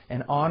gray-headed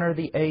and honor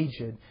the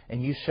aged,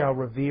 and you shall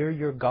revere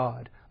your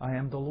God. I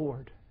am the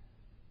Lord.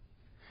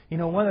 You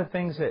know, one of the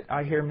things that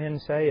I hear men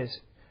say is,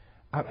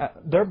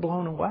 they're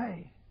blown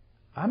away.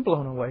 I'm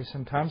blown away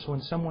sometimes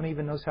when someone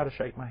even knows how to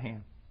shake my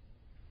hand.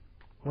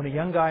 When a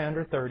young guy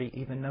under 30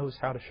 even knows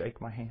how to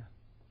shake my hand.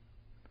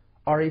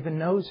 Or even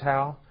knows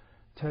how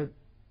to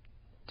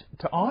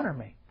honor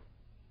me.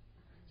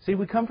 See,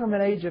 we come from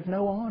an age of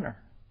no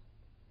honor.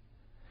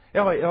 It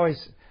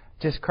always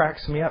just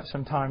cracks me up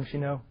sometimes, you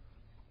know.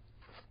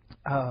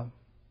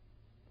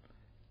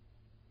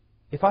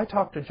 If I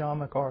talk to John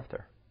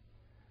MacArthur,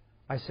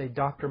 I say,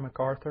 Dr.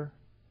 MacArthur.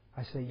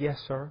 I say,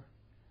 yes, sir.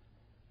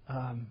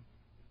 And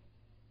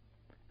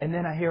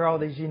then I hear all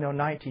these,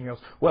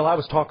 19-year-olds. Well, I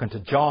was talking to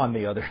John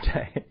the other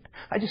day.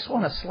 I just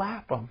want to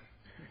slap them.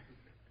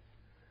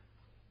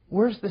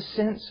 Where's the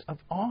sense of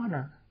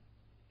honor?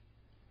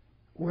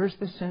 Where's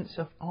the sense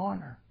of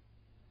honor?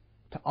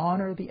 To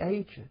honor the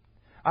aged.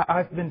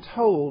 I've been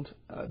told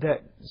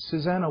that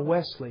Susanna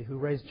Wesley, who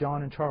raised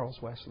John and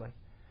Charles Wesley,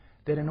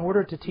 that in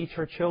order to teach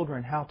her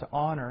children how to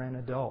honor an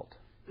adult,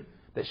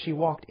 that she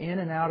walked in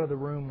and out of the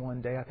room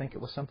one day, I think it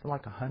was something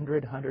like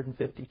 100,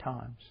 150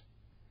 times.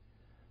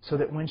 So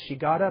that when she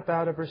got up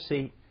out of her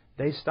seat,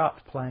 they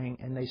stopped playing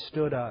and they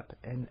stood up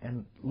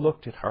and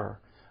looked at her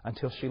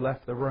until she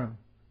left the room.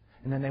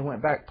 And then they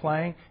went back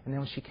playing, and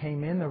then when she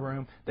came in the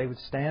room, they would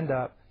stand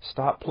up,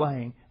 stop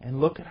playing, and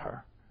look at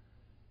her.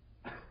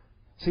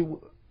 See,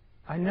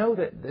 I know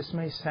that this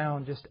may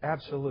sound just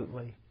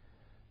absolutely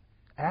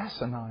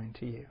asinine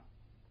to you,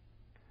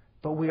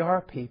 but we are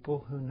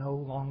people who no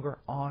longer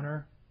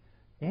honor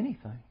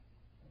anything.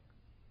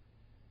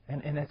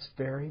 And that's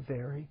very,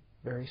 very,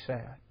 very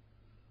sad.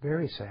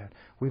 Very sad.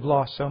 We've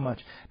lost so much.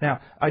 Now,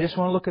 I just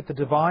want to look at the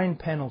divine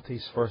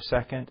penalties for a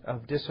second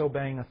of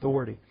disobeying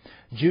authority.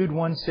 Jude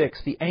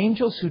 1:6, the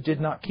angels who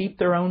did not keep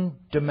their own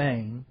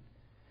domain,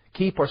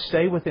 keep or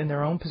stay within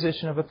their own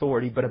position of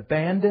authority, but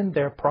abandoned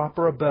their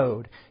proper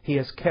abode, He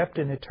has kept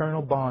in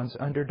eternal bonds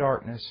under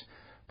darkness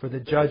for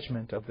the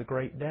judgment of the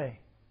great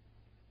day.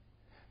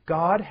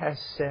 God has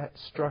set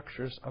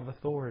structures of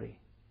authority.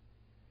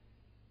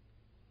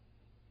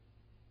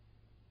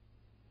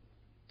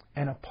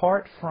 And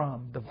apart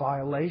from the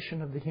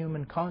violation of the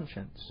human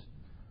conscience,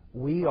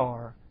 we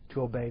are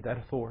to obey that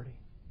authority.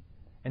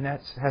 And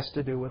that has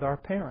to do with our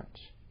parents.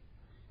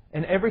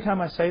 And every time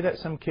I say that,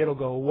 some kid will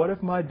go, what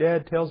if my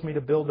dad tells me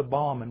to build a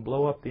bomb and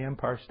blow up the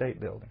Empire State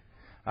Building?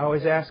 I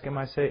always ask him,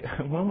 I say,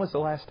 when was the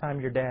last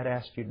time your dad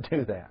asked you to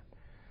do that?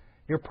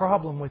 Your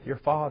problem with your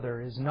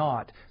father is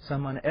not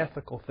some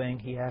unethical thing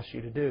he asks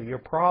you to do. Your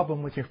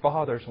problem with your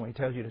father is when he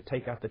tells you to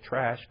take out the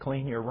trash,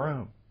 clean your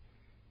room.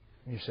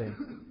 You see,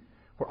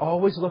 we're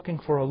always looking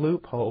for a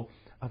loophole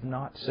of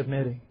not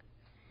submitting.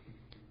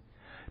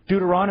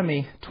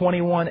 Deuteronomy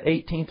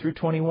 21:18 through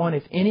 21,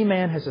 if any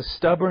man has a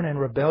stubborn and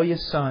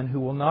rebellious son who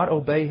will not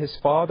obey his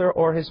father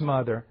or his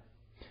mother,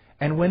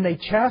 and when they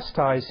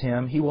chastise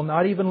him, he will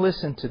not even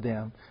listen to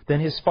them,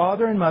 then his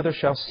father and mother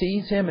shall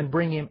seize him and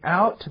bring him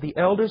out to the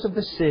elders of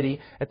the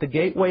city at the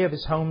gateway of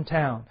his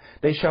hometown.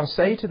 They shall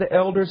say to the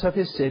elders of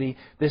his city,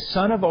 this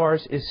son of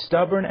ours is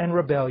stubborn and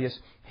rebellious.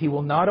 He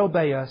will not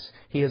obey us.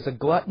 He is a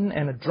glutton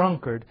and a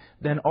drunkard.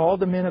 Then all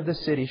the men of the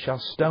city shall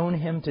stone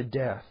him to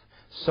death.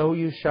 So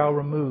you shall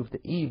remove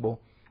the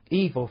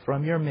evil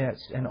from your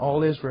midst, and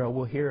all Israel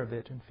will hear of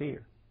it and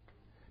fear.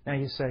 Now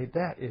you say,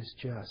 that is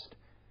just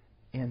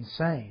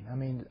insane. I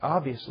mean,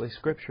 obviously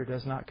Scripture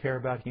does not care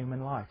about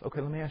human life.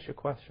 Okay, let me ask you a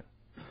question.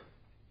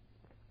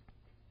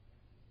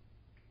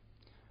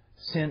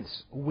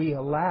 Since we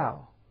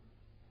allow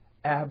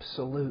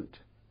absolute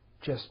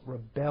just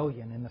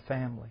rebellion in the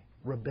family,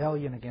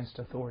 rebellion against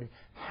authority,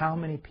 how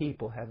many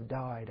people have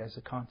died as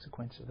a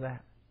consequence of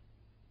that?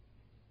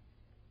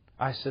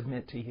 I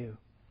submit to you,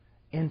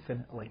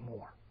 infinitely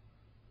more.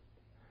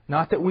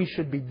 Not that we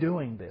should be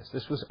doing this.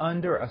 This was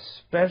under a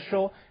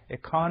special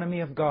economy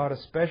of God, a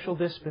special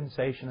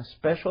dispensation, a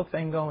special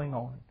thing going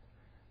on.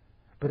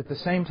 But at the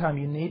same time,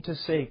 you need to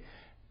see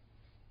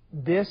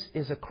this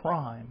is a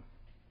crime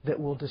that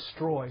will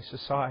destroy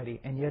society,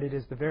 and yet it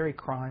is the very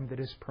crime that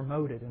is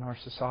promoted in our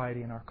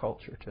society and our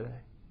culture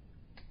today.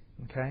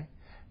 Okay?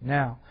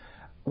 Now,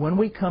 when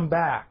we come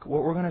back,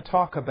 what we're going to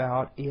talk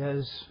about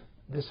is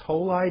this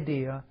whole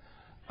idea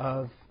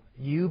of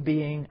you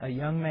being a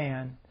young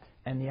man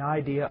and the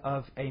idea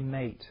of a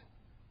mate,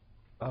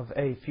 of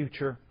a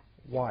future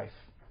wife,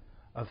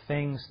 of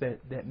things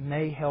that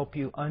may help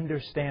you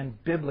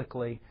understand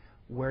biblically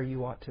where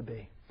you ought to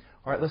be.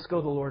 All right, let's go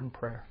to the Lord in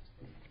prayer.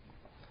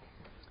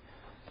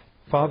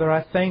 Father,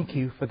 I thank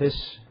You for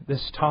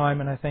this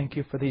time, and I thank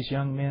You for these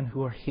young men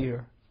who are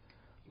here.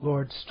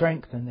 Lord,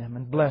 strengthen them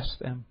and bless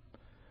them.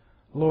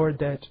 Lord,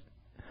 that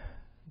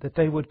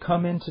they would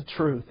come into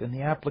truth and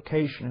the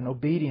application and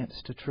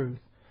obedience to truth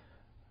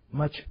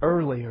much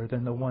earlier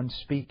than the one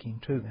speaking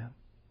to them.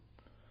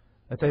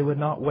 That they would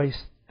not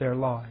waste their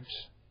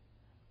lives,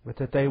 but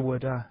that they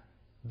would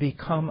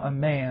become a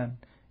man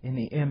in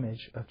the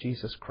image of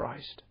Jesus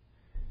Christ.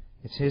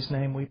 It's His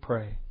name we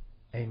pray.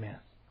 Amen.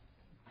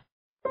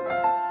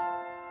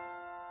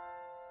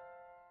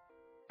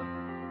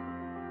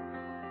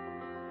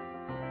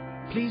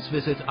 Please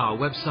visit our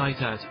website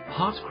at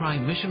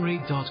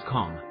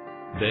heartcrymissionary.com.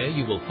 There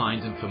you will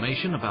find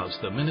information about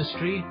the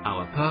ministry,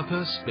 our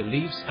purpose,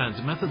 beliefs and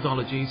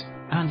methodologies,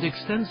 and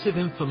extensive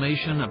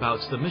information about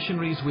the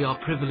missionaries we are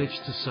privileged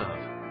to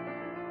serve.